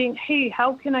 seeing, hey,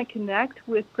 how can I connect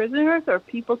with prisoners or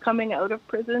people coming out of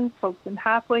prison, folks in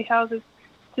halfway houses,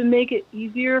 to make it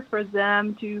easier for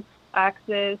them to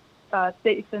access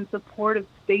safe and supportive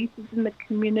spaces in the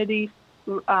community,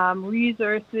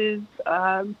 resources,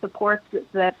 supports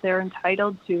that they're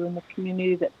entitled to in the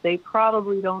community that they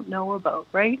probably don't know about,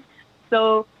 right?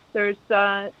 So there's,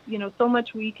 so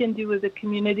much we can do as a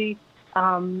community.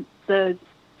 The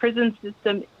prison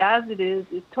system as it is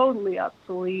totally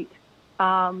obsolete.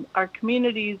 Our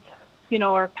communities,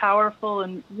 are powerful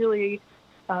and really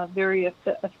very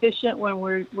efficient when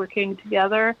we're working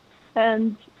together.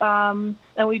 And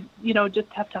we, just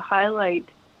have to highlight,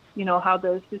 how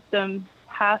the system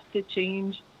has to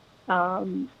change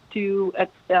to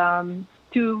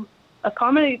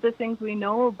accommodate the things we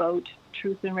know about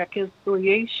truth and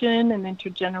reconciliation and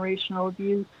intergenerational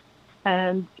abuse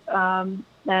and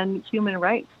human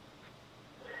rights.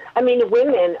 I mean,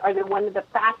 women are one of the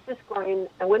fastest growing,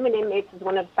 women inmates is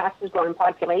one of the fastest growing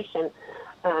population,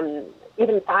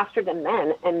 even faster than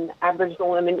men, and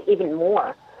Aboriginal women even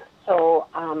more. So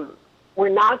we're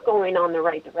not going on the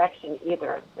right direction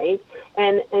either, right?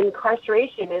 And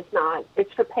incarceration is not,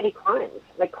 it's for petty crimes.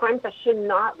 Like crimes that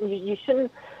you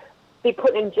shouldn't be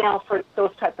put in jail for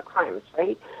those type of crimes,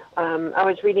 right? I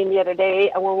was reading the other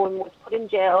day, a woman was put in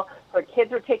jail, her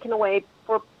kids were taken away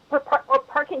for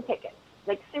parking tickets.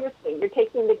 Like seriously, you're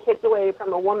taking the kids away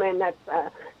from a woman that's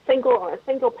single or a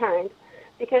single parent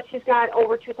because she's got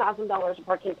over $2,000 of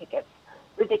parking tickets.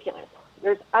 Ridiculous.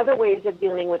 There's other ways of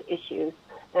dealing with issues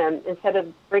instead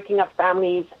of breaking up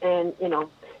families and,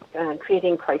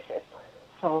 creating crisis.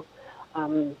 So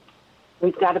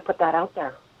we've got to put that out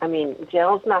there. I mean,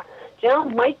 jail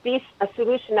might be a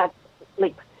solution at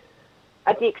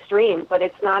the extreme, but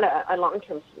it's not a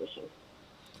long-term solution.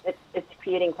 It's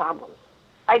creating problems.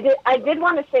 I did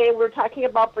want to say, we're talking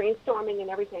about brainstorming and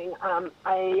everything.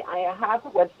 I have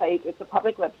a website. It's a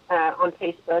public website on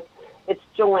Facebook. It's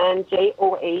Johanne,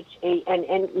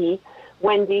 Johanne, Wendy,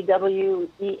 Wendy, Barito,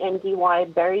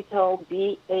 Bariteau.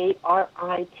 It's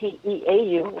on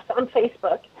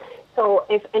Facebook. So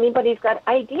if anybody's got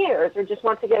ideas or just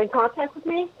wants to get in contact with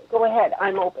me, go ahead.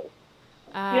 I'm open.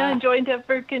 And joint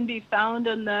effort can be found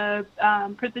on the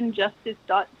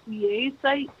prisonjustice.ca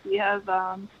site. We have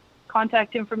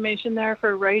contact information there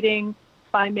for writing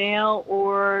by mail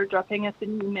or dropping us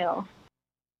an email.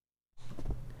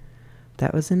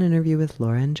 That was an interview with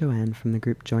Laura and Johanne from the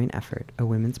group Joint Effort, a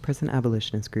women's prison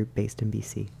abolitionist group based in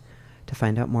BC. To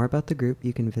find out more about the group,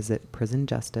 you can visit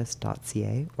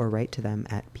prisonjustice.ca or write to them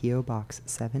at P.O. Box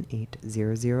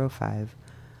 78005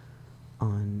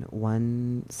 on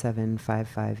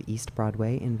 1755 East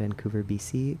Broadway in Vancouver,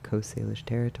 BC, Coast Salish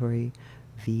Territory,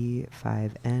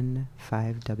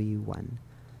 V5N5W1.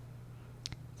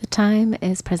 The time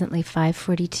is presently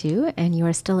 5:42, and you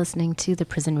are still listening to the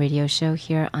Prison Radio Show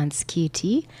here on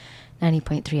CQUT,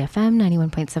 90.3 FM,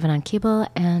 91.7 on cable,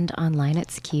 and online at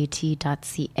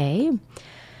CQUT.ca.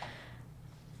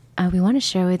 We want to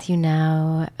share with you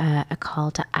now a call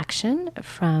to action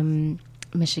from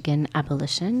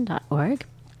MichiganAbolition.org.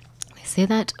 They say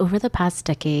that over the past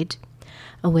decade,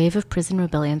 A wave of prison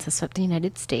rebellions has swept the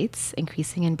United States,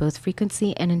 increasing in both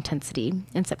frequency and intensity.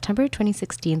 In September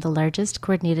 2016, the largest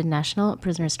coordinated national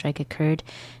prisoner strike occurred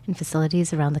in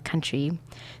facilities around the country.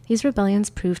 These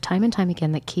rebellions prove time and time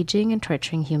again that caging and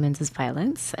torturing humans is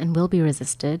violence and will be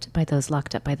resisted by those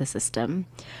locked up by the system.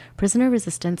 Prisoner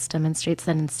resistance demonstrates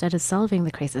that instead of solving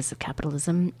the crisis of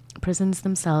capitalism, prisons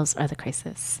themselves are the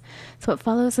crisis. So what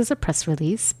follows is a press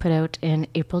release put out in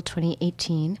April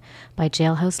 2018 by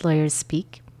Jailhouse Lawyers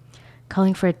Speak,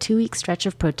 calling for a 2-week stretch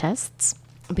of protests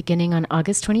beginning on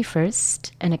August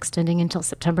 21st and extending until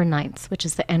September 9th, which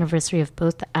is the anniversary of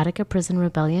both the Attica Prison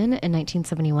Rebellion in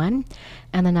 1971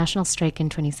 and the National Strike in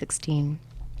 2016.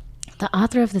 The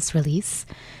author of this release,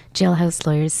 Jailhouse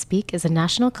Lawyers Speak, is a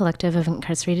national collective of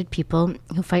incarcerated people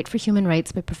who fight for human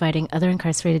rights by providing other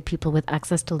incarcerated people with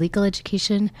access to legal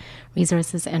education,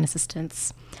 resources, and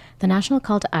assistance. The national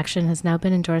call to action has now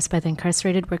been endorsed by the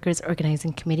Incarcerated Workers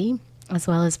Organizing Committee, as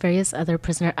well as various other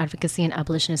prisoner advocacy and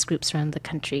abolitionist groups around the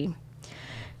country.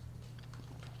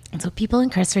 And so people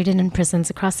incarcerated in prisons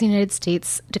across the United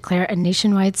States declare a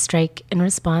nationwide strike in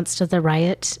response to the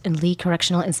riot in Lee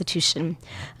Correctional Institution,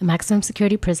 a maximum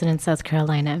security prison in South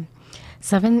Carolina.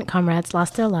 7 comrades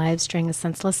lost their lives during a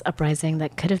senseless uprising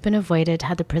that could have been avoided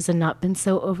had the prison not been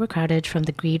so overcrowded from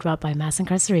the greed wrought by mass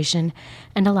incarceration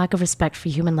and a lack of respect for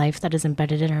human life that is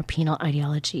embedded in our penal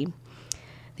ideology.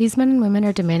 These men and women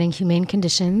are demanding humane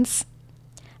conditions,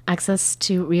 access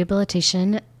to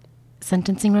rehabilitation,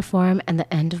 sentencing reform, and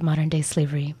the end of modern-day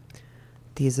slavery.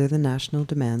 These are the national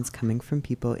demands coming from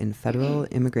people in federal,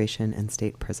 immigration, and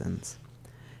state prisons.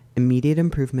 Immediate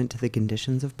improvement to the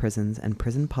conditions of prisons and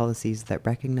prison policies that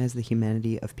recognize the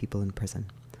humanity of people in prison.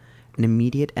 An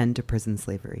immediate end to prison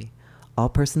slavery. All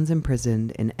persons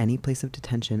imprisoned in any place of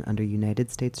detention under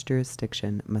United States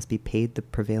jurisdiction must be paid the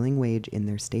prevailing wage in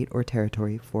their state or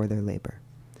territory for their labor.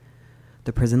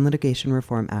 The Prison Litigation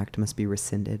Reform Act must be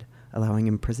rescinded, allowing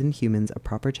imprisoned humans a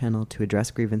proper channel to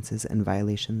address grievances and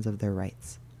violations of their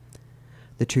rights.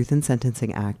 The Truth in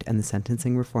Sentencing Act and the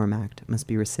Sentencing Reform Act must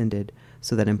be rescinded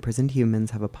so that imprisoned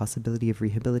humans have a possibility of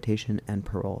rehabilitation and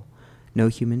parole. No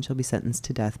human shall be sentenced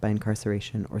to death by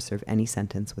incarceration or serve any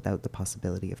sentence without the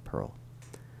possibility of parole.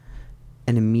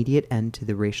 An immediate end to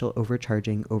the racial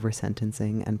overcharging,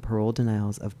 oversentencing, and parole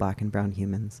denials of Black and brown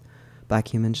humans.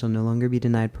 Black humans shall no longer be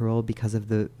denied parole because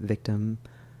the victim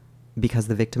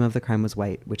of the crime was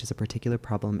white, which is a particular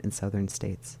problem in southern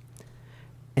states.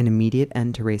 An immediate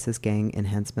end to racist gang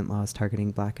enhancement laws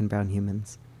targeting Black and brown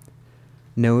humans.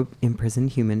 No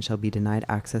imprisoned human shall be denied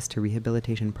access to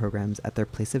rehabilitation programs at their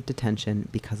place of detention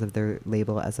because of their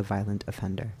label as a violent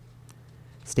offender.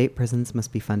 State prisons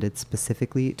must be funded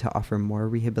specifically to offer more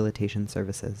rehabilitation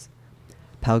services.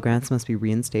 Pell Grants must be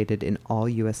reinstated in all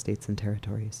U.S. states and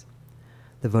territories.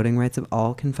 The voting rights of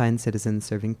all confined citizens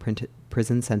serving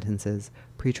prison sentences,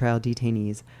 pretrial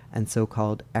detainees, and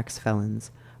so-called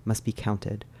ex-felons must be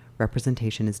counted.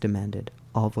 Representation is demanded.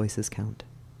 All voices count.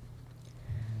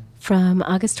 From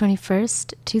August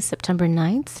 21st to September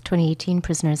 9th, 2018,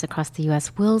 prisoners across the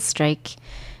U.S. will strike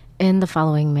in the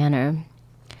following manner.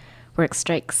 Work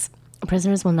strikes.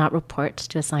 Prisoners will not report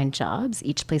to assigned jobs.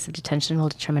 Each place of detention will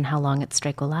determine how long its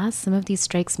strike will last. Some of these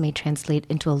strikes may translate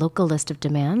into a local list of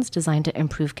demands designed to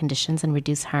improve conditions and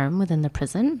reduce harm within the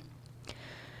prison.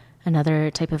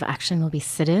 Another type of action will be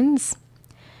sit-ins.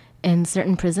 In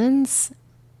certain prisons,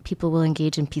 people will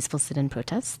engage in peaceful sit-in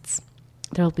protests.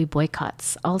 There will be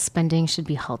boycotts. All spending should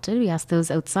be halted. We ask those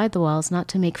outside the walls not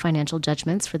to make financial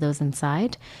judgments for those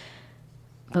inside.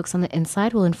 Folks on the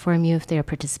inside will inform you if they are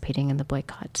participating in the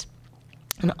boycott.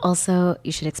 And also,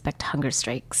 you should expect hunger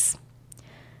strikes.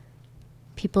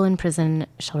 People in prison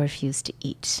shall refuse to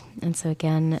eat. And so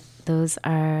again, those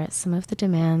are some of the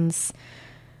demands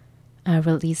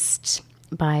released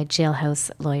by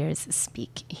Jailhouse Lawyers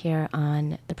Speak here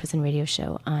on the Prison Radio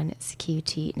Show on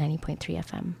CKUT 90.3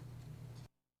 FM.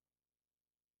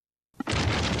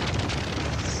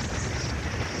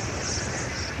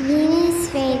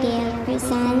 Venus Radio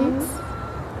presents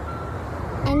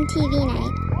MTV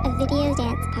Night, a video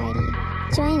dance party.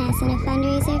 Join us in a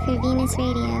fundraiser for Venus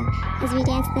Radio as we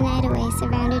dance the night away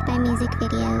surrounded by music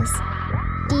videos.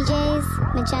 DJs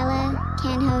Magella,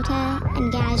 Canhota,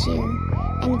 and Gaju,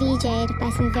 and VJ'd by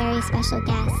some very special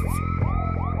guests.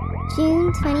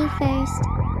 June 21st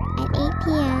at 8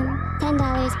 p.m.,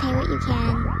 $10 pay what you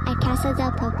can at Casa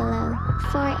del Popolo,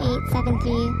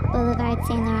 4873 Boulevard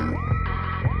Saint Laurent.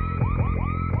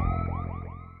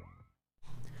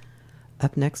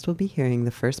 Up next, we'll be hearing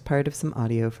the first part of some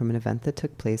audio from an event that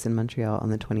took place in Montreal on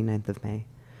the 29th of May.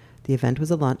 The event was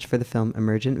a launch for the film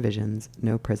Emergent Visions,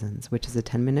 No Prisons, which is a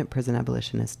 10-minute prison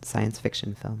abolitionist science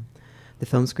fiction film. The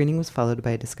film screening was followed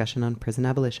by a discussion on prison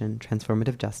abolition,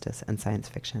 transformative justice, and science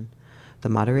fiction. The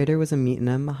moderator was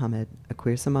Amina Mohammed, a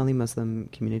queer Somali Muslim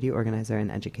community organizer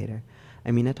and educator.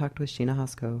 Amina talked with Sheena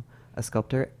Hosko, a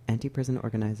sculptor, anti-prison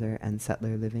organizer, and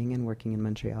settler living and working in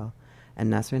Montreal,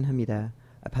 and Nasrin Hamida,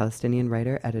 a Palestinian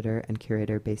writer, editor, and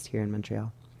curator based here in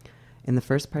Montreal. In the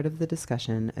first part of the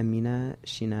discussion, Amina,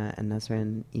 Sheena, and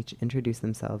Nasrin each introduce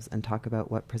themselves and talk about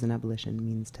what prison abolition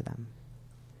means to them.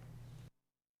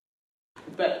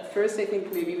 But first, I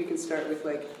think maybe we can start with,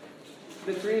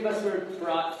 the three of us were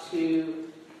brought to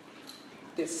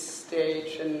this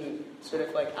stage and sort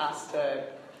of, asked to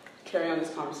carry on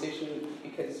this conversation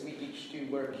because we each do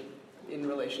work in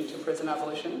relation to prison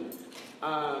abolition.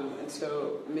 And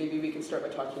so maybe we can start by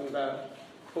talking about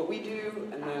what we do,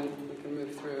 and then we can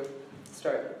move through,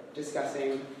 start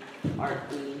discussing art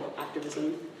and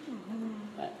activism.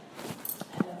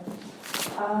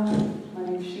 My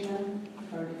name's Sheena.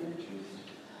 I've already been introduced.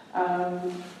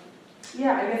 I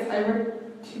guess I wear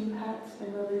two hats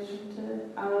in relation to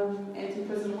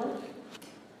anti-prison work.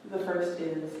 The first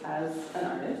is as an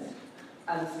artist,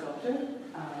 as a sculptor.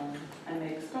 I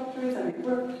make sculptures, I make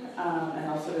work, and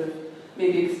I'll sort of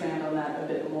maybe expand on that a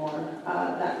bit more.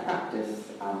 That practice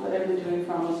that I've been doing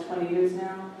for almost 20 years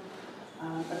now.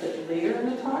 A bit later in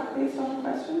the talk based on the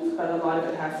questions, but a lot of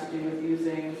it has to do with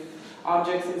using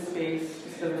objects in space to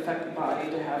sort of affect the body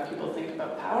to have people think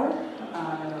about power.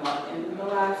 And in the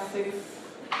last six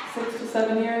to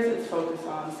 7 years, it's focused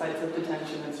on sites of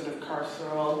detention and sort of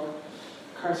carceral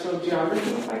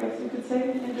geography, I guess you could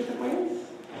say, in different ways.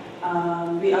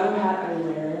 The other hat I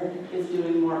wear is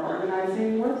doing more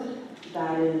organizing work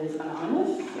that is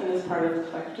anonymous and is part of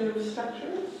collective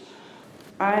structures.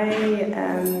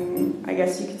 I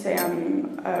guess you could say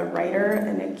I'm a writer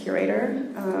and a curator.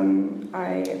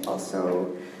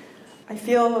 I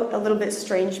feel a little bit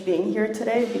strange being here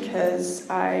today because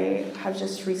I have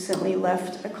just recently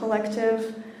left a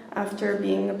collective after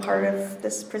being a part of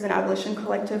this prison abolition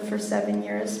collective for 7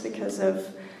 years because of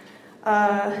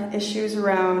issues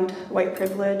around white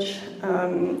privilege.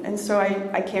 And so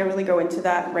I can't really go into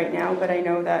that right now, but I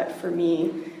know that for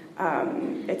me,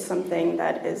 it's something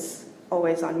that is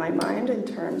always on my mind in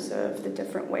terms of the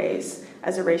different ways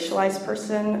as a racialized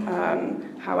person,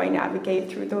 how I navigate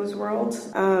through those worlds.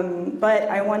 But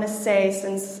I want to say,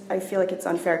 since I feel like it's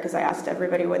unfair because I asked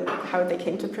everybody how they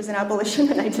came to prison abolition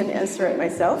and I didn't answer it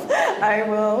myself, I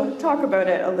will talk about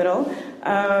it a little.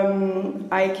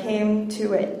 I came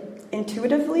to it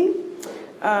intuitively.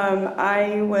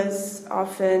 I was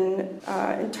often,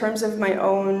 in terms of my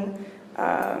own,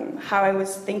 how I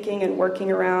was thinking and working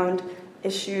around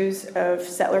issues of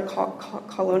settler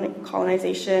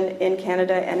colonization in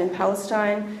Canada and in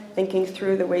Palestine, thinking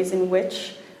through the ways in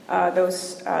which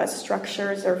those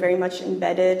structures are very much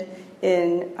embedded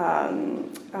in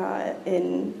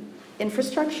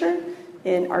infrastructure,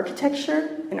 in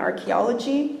architecture, in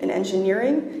archaeology, in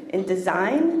engineering, in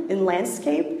design, in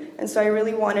landscape. And so I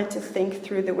really wanted to think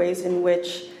through the ways in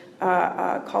which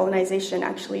colonization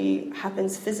actually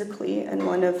happens physically, and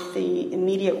one of the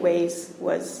immediate ways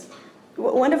was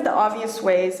one of the obvious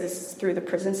ways is through the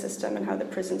prison system and how the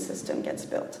prison system gets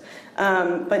built.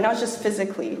 But not just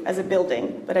physically as a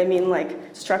building, but I mean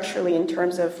structurally in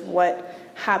terms of what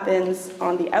happens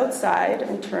on the outside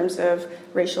in terms of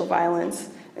racial violence,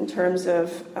 in terms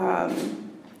of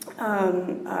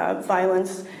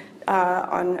violence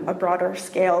on a broader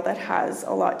scale that has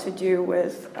a lot to do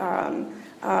with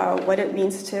what it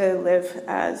means to live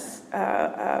as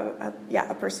a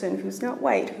person who's not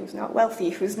white, who's not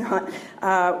wealthy, who's not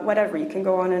whatever. You can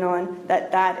go on and on.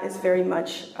 That is very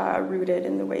much rooted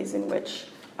in the ways in which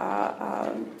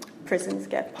prisons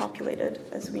get populated,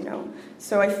 as we know.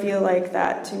 So I feel like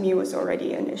that, to me, was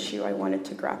already an issue I wanted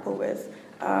to grapple with,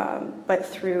 but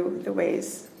through the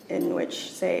ways in which,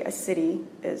 say, a city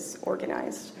is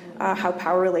organized, how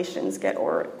power relations get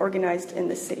organized in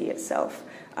the city itself,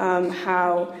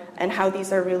 how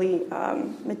these are really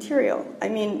material. I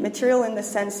mean, material in the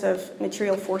sense of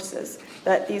material forces,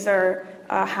 that these are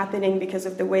happening because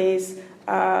of the ways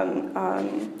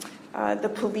the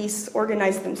police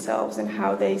organize themselves and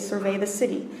how they survey the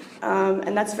city.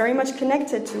 And that's very much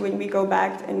connected to when we go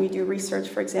back and we do research,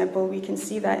 for example, we can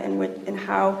see that in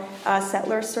how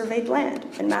settlers surveyed land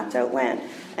and mapped out land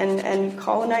and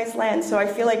colonized land. So I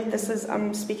feel like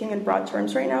I'm speaking in broad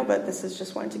terms right now, but this is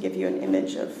just wanted to give you an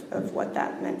image of what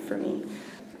that meant for me.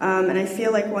 And I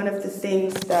feel like one of the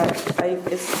things that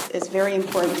is very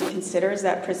important to consider is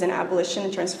that prison abolition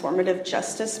and transformative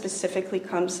justice specifically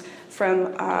comes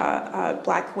from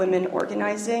Black women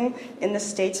organizing in the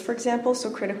States, for example.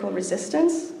 So critical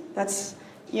resistance, that's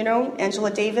You know,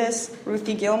 Angela Davis,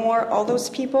 Ruthie Gilmore, all those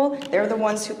people, they're the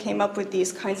ones who came up with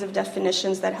these kinds of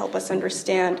definitions that help us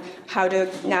understand how to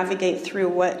navigate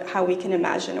through how we can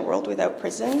imagine a world without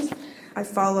prisons. I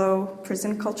follow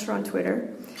Prison Culture on Twitter,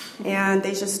 and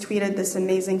they just tweeted this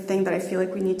amazing thing that I feel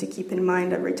like we need to keep in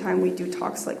mind every time we do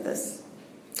talks like this.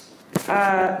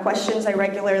 Questions I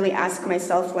regularly ask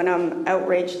myself when I'm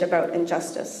outraged about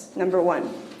injustice. Number 1,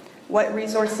 what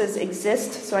resources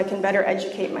exist so I can better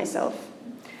educate myself?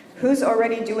 Who's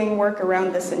already doing work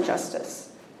around this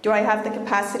injustice? Do I have the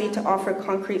capacity to offer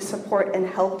concrete support and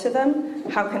help to them?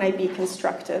 How can I be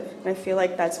constructive? And I feel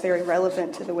like that's very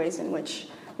relevant to the ways in which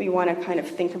we want to kind of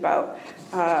think about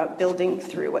building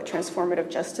through what transformative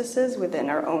justice is within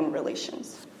our own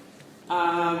relations.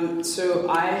 So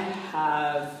I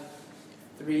have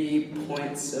 3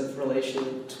 points of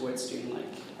relation towards doing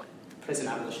like prison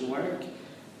abolition work.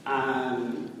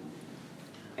 I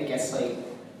guess like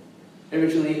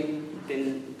originally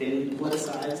been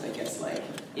politicized, I guess like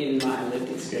in my lived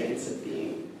experience of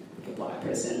being like a Black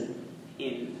person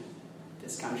in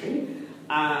this country.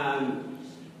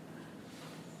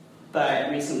 But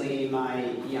recently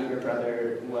my younger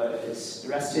brother was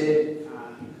arrested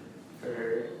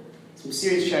for some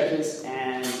serious charges,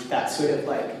 and that sort of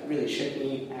like really shook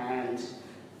me, and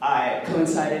I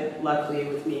coincided luckily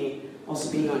with me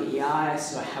also being on EI,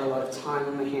 so I had a lot of time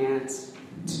on my hands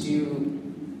to do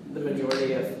the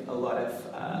majority of a lot of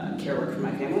care work for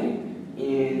my family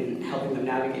in helping them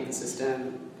navigate the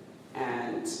system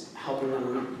and helping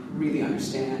them really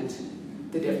understand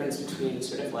the difference between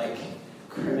sort of like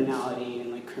criminality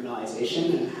and like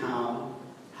criminalization, and how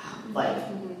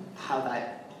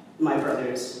that my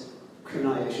brother's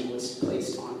criminalization was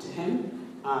placed onto him,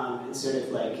 and sort of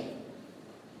like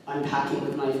unpacking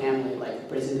with my family like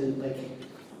prison, like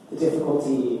the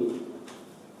difficulty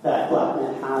that Black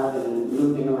men have in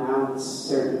moving around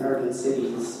certain urban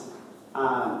cities,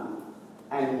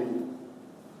 and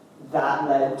that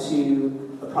led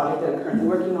to a project that I'm currently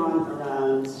working on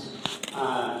around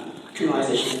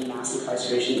criminalization and mass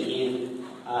incarceration in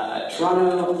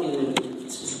Toronto, in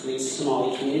specifically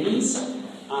Somali communities.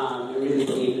 I really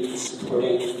believe in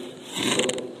supporting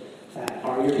people that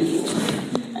are your people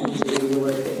and doing the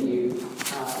work that you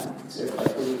sort of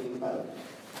like when you think about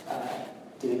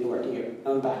doing the work in your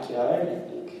own backyard. I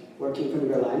think working from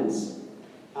your lens.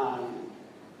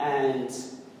 And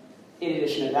in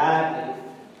addition to that, I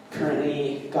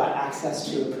currently got access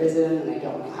to a prison, and I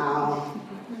don't know how.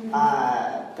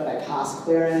 But I passed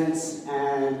clearance,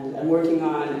 and I'm working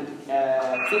on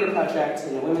a theater project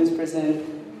in a women's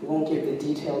prison. I won't give the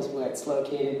details where it's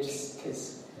located, just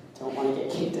because I don't want to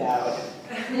get kicked out.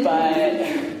 But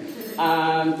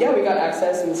yeah, we got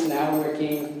access, and so now we're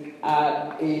working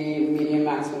at a medium,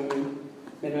 maximum,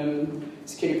 minimum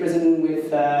security prison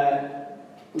with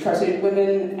incarcerated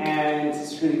women, and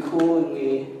it's really cool, and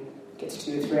we get to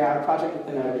do a 3-hour project with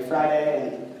them every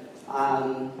Friday,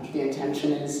 and the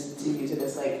intention is to use it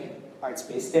as like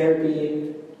arts-based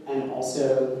therapy, and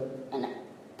also a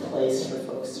place for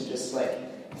folks to just like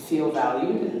feel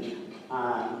valued.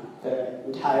 And the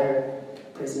entire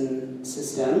prison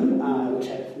system, which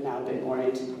I've now been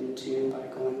oriented into by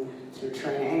going through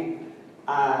training,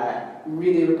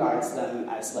 really regards them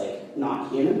as like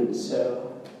not human.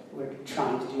 So we're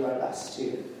trying to do our best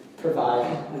to provide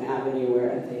an avenue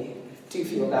where they do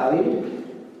feel valued.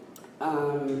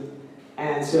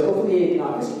 And so hopefully,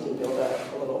 obviously, we can build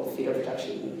a little feeder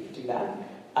protection and do that.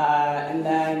 And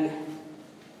then,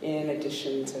 in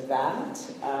addition to that,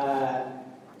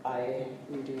 I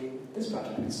am doing this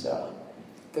project. So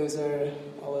those are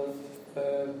all of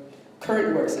the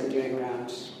current works I'm doing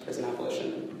around prison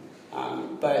abolition.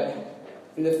 But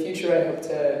in the future, I hope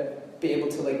to be able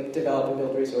to like develop and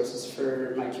build resources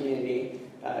for my community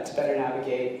to better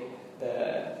navigate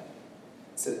the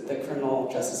criminal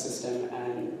justice system,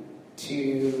 and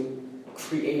to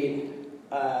create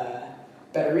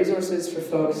better resources for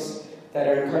folks that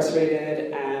are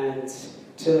incarcerated, and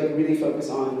to like really focus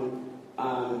on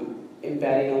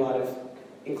embedding a lot of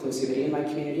inclusivity in my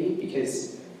community,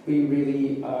 because we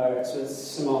really are sort of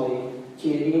Somali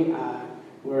community.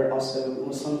 We're also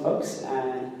Muslim folks,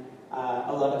 and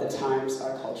a lot of the times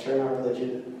our culture and our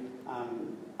religion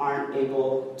aren't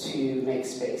able to make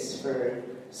space for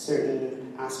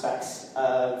certain aspects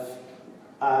of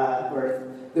or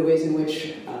the ways in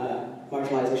which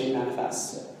marginalization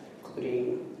manifests,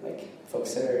 including like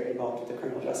folks that are involved with the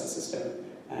criminal justice system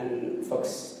and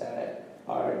folks that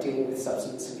are dealing with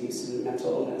substance abuse and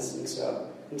mental illness. And so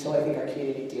until I think our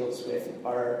community deals with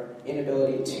our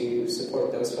inability to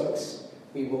support those folks,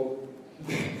 we will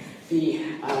be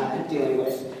dealing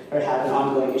with or have an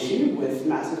ongoing issue with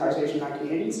mass incarceration in our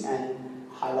communities and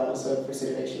high levels of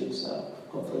recidivation. So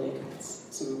hopefully it's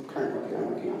some current work that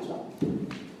I'm working on as well.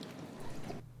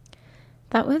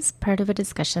 That was part of a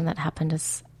discussion that happened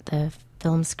as the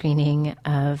film screening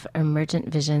of Emergent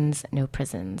Visions, No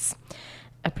Prisons,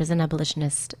 a prison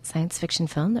abolitionist science fiction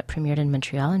film that premiered in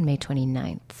Montreal on May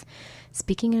 29th.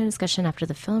 Speaking in a discussion after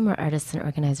the film were artists and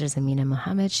organizers Amina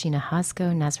Mohammed, Sheena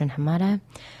Hasko, Nazrin Hamada,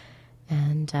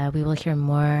 and we will hear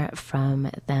more from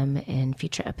them in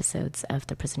future episodes of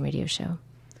the Prison Radio Show.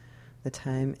 The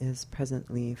time is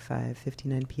presently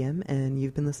 5:59 p.m., and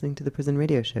you've been listening to the Prison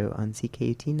Radio Show on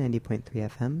CKUT 90.3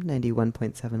 FM,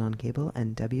 91.7 on cable,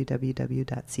 and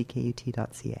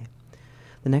www.ckut.ca.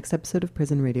 The next episode of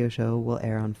Prison Radio Show will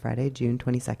air on Friday, June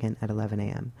 22nd at 11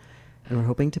 a.m., and we're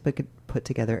hoping to put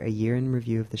together a year in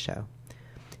review of the show.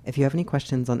 If you have any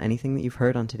questions on anything that you've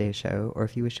heard on today's show, or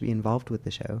if you wish to be involved with the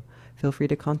show, feel free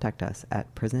to contact us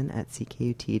at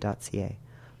prison@ckut.ca.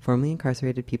 Formerly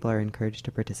incarcerated people are encouraged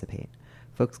to participate.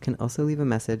 Folks can also leave a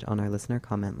message on our listener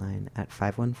comment line at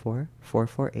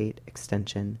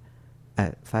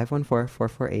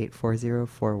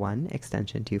 514-448-4041,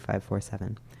 extension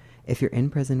 2547. If you're in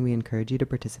prison, we encourage you to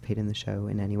participate in the show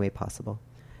in any way possible.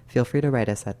 Feel free to write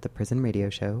us at The Prison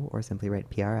Radio Show, or simply write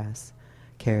PRS,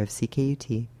 care of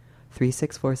CKUT,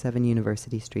 3647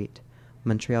 University Street,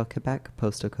 Montreal, Quebec,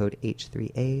 postal code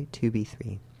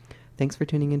H3A2B3. Thanks for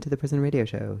tuning into the Prison Radio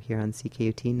Show here on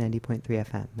CKUT 90.3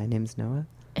 FM. My name is Noah.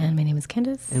 And my name is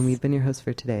Candace. And we've been your hosts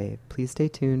for today. Please stay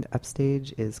tuned.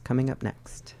 Upstage is coming up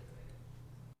next.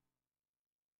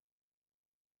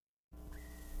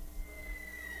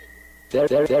 There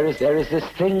is this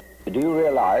thing. Do you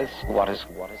realize what is?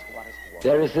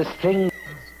 There is this thing.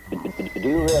 Do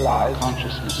you realize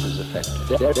consciousness is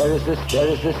affected? There is this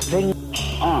thing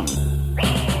on.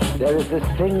 There is this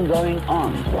thing going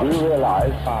on. Do you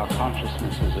realize our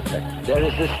consciousness is affected? There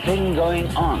is this thing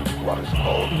going on. What is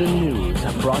called the news,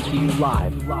 brought to you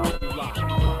live